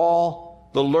of all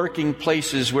the lurking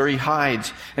places where he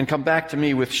hides, and come back to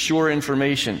me with sure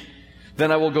information.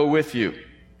 Then I will go with you.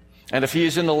 And if he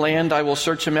is in the land, I will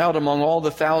search him out among all the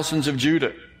thousands of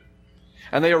Judah.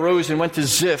 And they arose and went to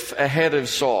Ziph ahead of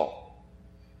Saul.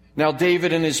 Now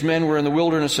David and his men were in the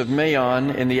wilderness of Maon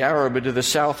in the Arabah to the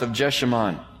south of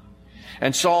Jeshimon.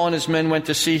 And Saul and his men went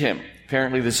to see him.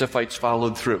 Apparently the Ziphites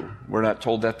followed through. We're not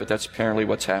told that, but that's apparently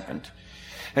what's happened.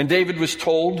 And David was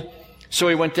told, so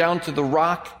he went down to the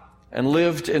rock and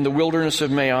lived in the wilderness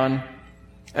of Maon.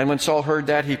 And when Saul heard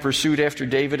that, he pursued after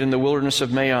David in the wilderness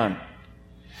of Maon.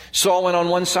 Saul went on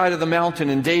one side of the mountain,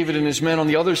 and David and his men on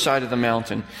the other side of the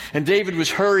mountain. And David was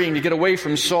hurrying to get away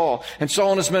from Saul. And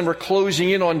Saul and his men were closing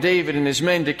in on David and his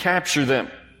men to capture them.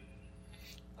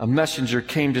 A messenger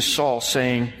came to Saul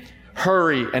saying,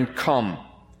 Hurry and come,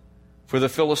 for the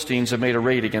Philistines have made a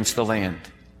raid against the land.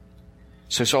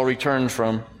 So Saul returned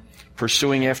from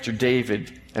pursuing after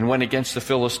David and went against the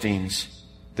Philistines.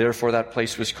 Therefore that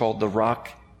place was called the Rock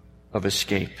of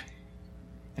Escape.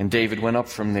 And David went up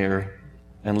from there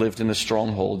and lived in the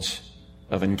strongholds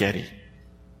of En-Gedi.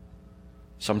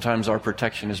 Sometimes our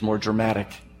protection is more dramatic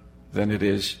than it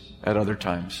is at other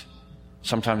times.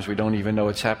 Sometimes we don't even know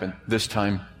it's happened. This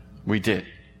time we did.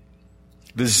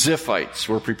 The Ziphites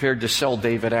were prepared to sell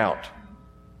David out.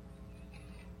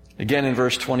 Again in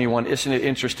verse 21, isn't it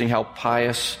interesting how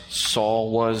pious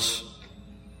Saul was?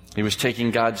 He was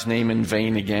taking God's name in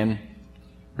vain again.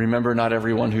 Remember, not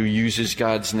everyone who uses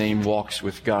God's name walks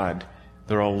with God.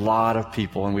 There are a lot of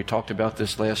people, and we talked about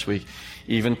this last week,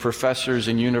 even professors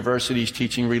in universities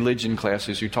teaching religion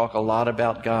classes who talk a lot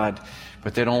about God,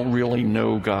 but they don't really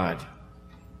know God.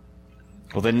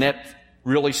 Well, the net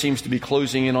really seems to be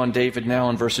closing in on David now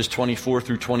in verses 24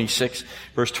 through 26.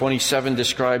 Verse 27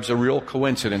 describes a real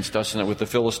coincidence, doesn't it, with the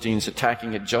Philistines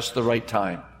attacking at just the right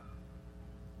time.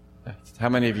 How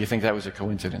many of you think that was a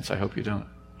coincidence? I hope you don't.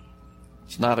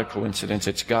 It's not a coincidence.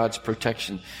 It's God's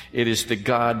protection. It is the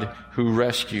God who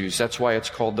rescues. That's why it's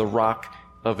called the Rock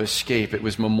of Escape. It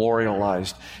was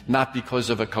memorialized, not because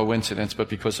of a coincidence, but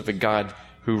because of a God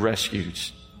who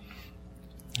rescues.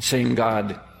 Same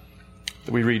God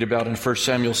that we read about in 1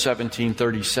 Samuel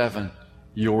 17:37.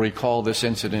 You'll recall this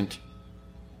incident.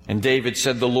 And David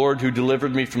said, The Lord who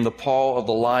delivered me from the paw of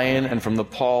the lion and from the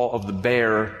paw of the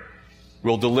bear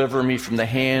will deliver me from the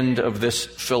hand of this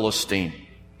Philistine.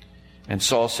 And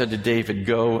Saul said to David,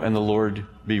 Go, and the Lord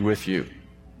be with you.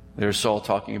 There's Saul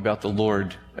talking about the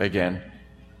Lord again,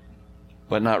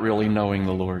 but not really knowing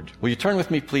the Lord. Will you turn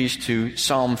with me, please, to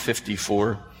Psalm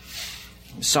 54?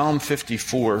 Psalm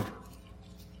 54.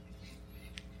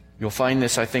 You'll find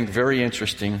this, I think, very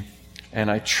interesting, and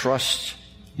I trust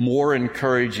more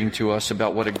encouraging to us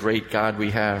about what a great God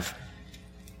we have,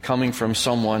 coming from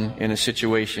someone in a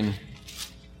situation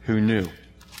who knew,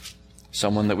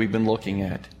 someone that we've been looking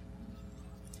at.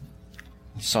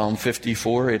 Psalm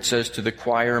 54, it says, To the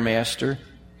choir master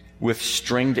with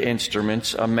stringed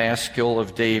instruments, a maskil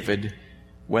of David,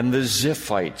 when the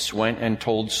Ziphites went and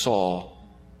told Saul,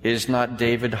 Is not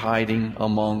David hiding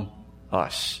among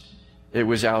us? It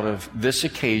was out of this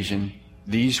occasion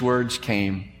these words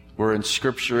came, were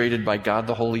inscripturated by God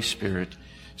the Holy Spirit,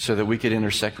 so that we could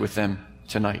intersect with them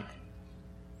tonight.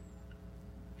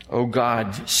 O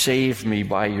God, save me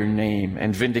by your name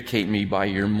and vindicate me by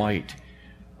your might.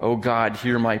 O God,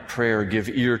 hear my prayer, give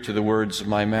ear to the words of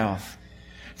my mouth.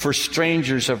 For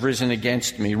strangers have risen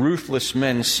against me. Ruthless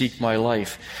men seek my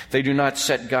life. They do not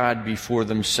set God before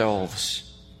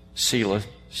themselves. Selah,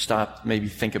 stop, maybe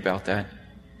think about that.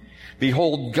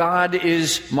 Behold, God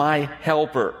is my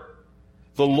helper.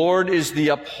 The Lord is the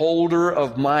upholder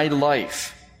of my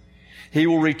life. He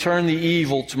will return the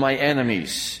evil to my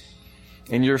enemies.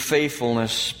 In your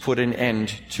faithfulness, put an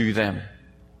end to them.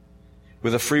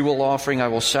 With a freewill offering, I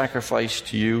will sacrifice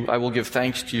to you. I will give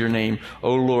thanks to your name,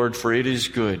 O Lord, for it is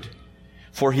good.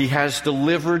 For he has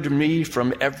delivered me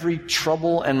from every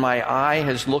trouble, and my eye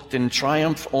has looked in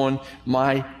triumph on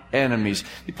my enemies.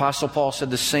 The Apostle Paul said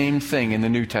the same thing in the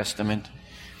New Testament.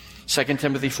 2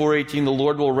 Timothy 4:18, the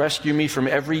Lord will rescue me from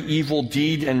every evil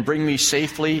deed and bring me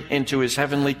safely into his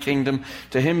heavenly kingdom.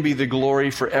 To him be the glory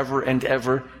forever and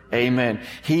ever. Amen.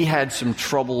 He had some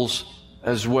troubles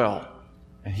as well.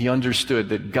 And he understood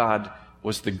that God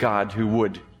was the God who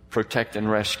would protect and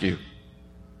rescue.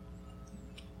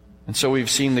 And so we've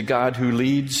seen the God who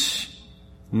leads,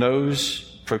 knows,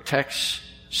 protects,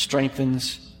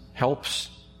 strengthens, helps,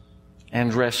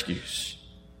 and rescues.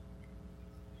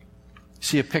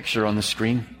 See a picture on the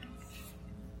screen.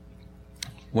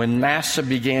 When NASA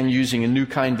began using a new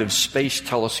kind of space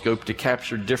telescope to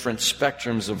capture different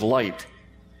spectrums of light,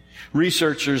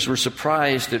 researchers were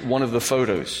surprised at one of the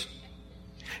photos.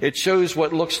 It shows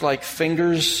what looks like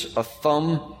fingers, a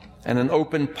thumb, and an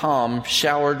open palm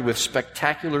showered with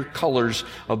spectacular colors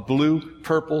of blue,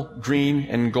 purple, green,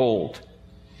 and gold.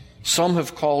 Some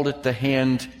have called it the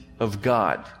hand of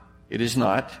God. It is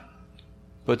not,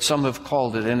 but some have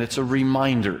called it, and it's a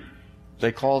reminder.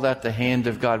 They call that the hand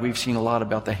of God. We've seen a lot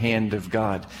about the hand of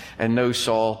God. And no,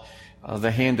 Saul,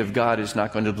 the hand of God is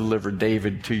not going to deliver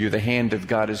David to you. The hand of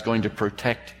God is going to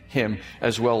protect him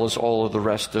as well as all of the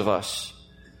rest of us.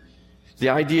 The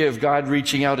idea of God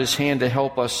reaching out his hand to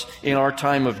help us in our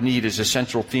time of need is a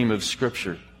central theme of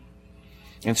Scripture.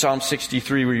 In Psalm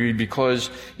 63 we read, because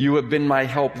you have been my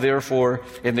help, therefore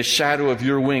in the shadow of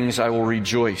your wings I will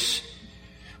rejoice.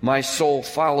 My soul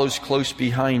follows close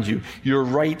behind you. Your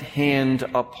right hand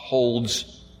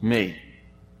upholds me.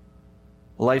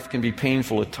 Life can be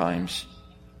painful at times,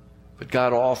 but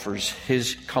God offers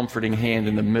his comforting hand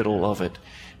in the middle of it.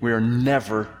 We are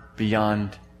never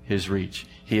beyond his reach.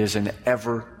 He is an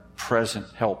ever-present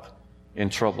help in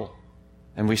trouble.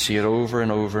 And we see it over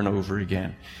and over and over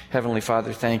again. Heavenly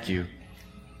Father, thank you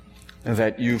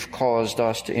that you've caused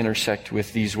us to intersect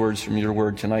with these words from your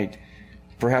word tonight.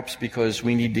 Perhaps because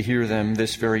we need to hear them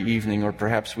this very evening, or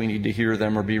perhaps we need to hear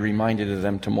them or be reminded of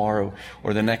them tomorrow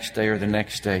or the next day or the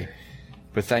next day.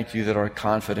 But thank you that our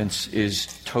confidence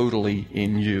is totally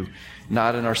in you,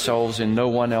 not in ourselves, in no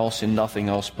one else, in nothing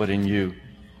else but in you.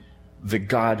 The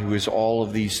God who is all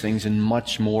of these things and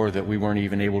much more that we weren't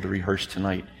even able to rehearse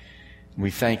tonight. We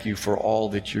thank you for all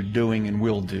that you're doing and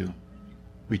will do.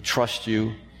 We trust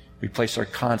you. We place our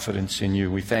confidence in you.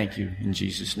 We thank you in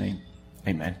Jesus' name.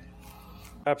 Amen.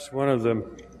 Perhaps one of the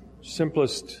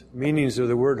simplest meanings of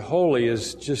the word holy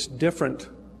is just different.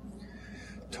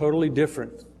 Totally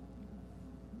different.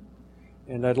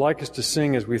 And I'd like us to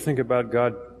sing as we think about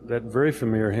God that very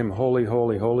familiar hymn, Holy,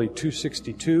 Holy, Holy,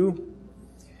 262.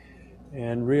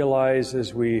 And realize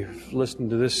as we listen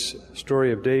to this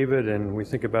story of David and we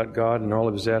think about God and all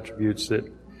of his attributes that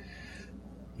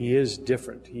he is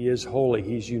different. He is holy.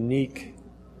 He's unique.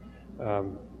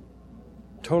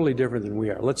 Totally different than we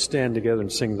are. Let's stand together and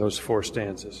sing those 4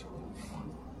 stanzas.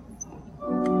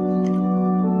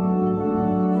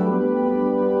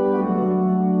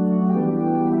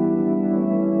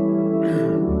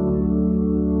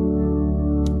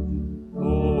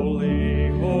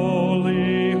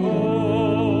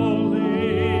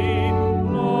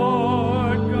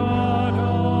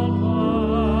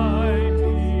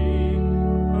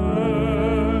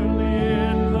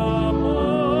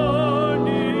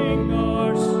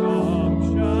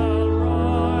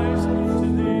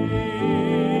 Thee.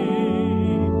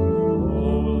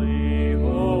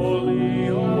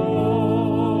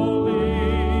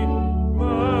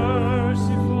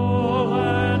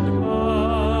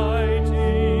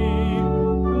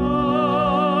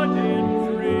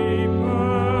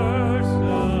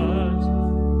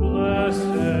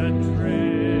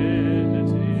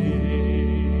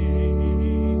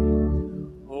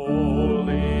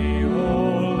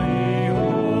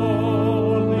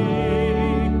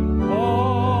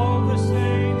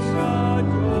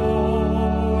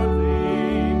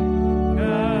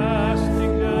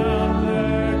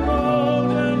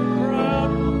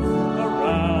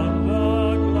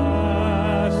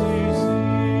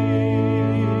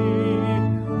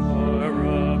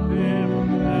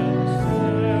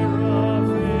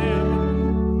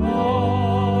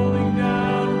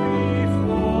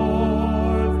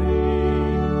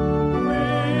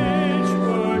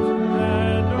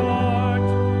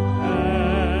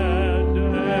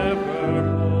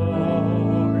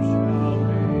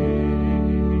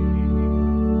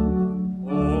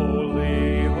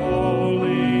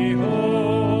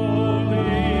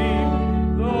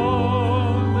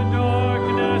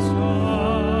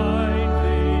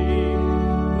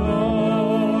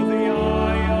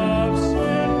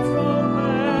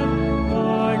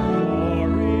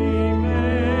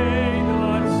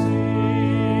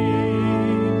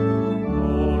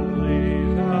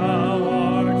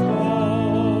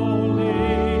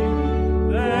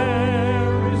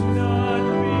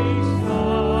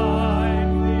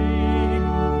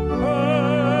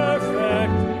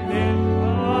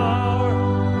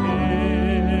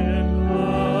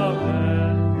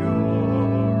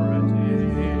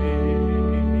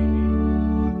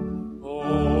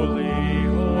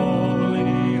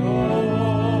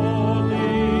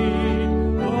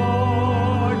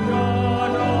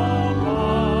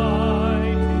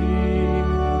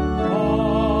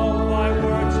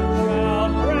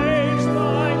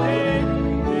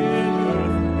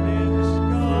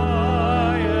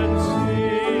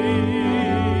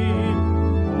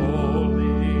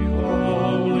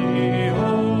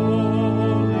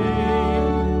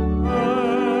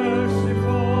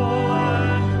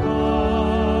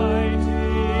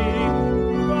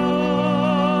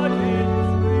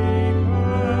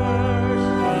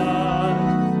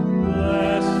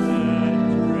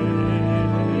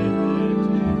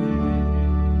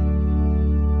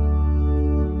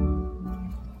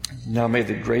 Now may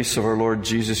the grace of our Lord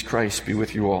Jesus Christ be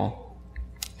with you all.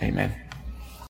 Amen.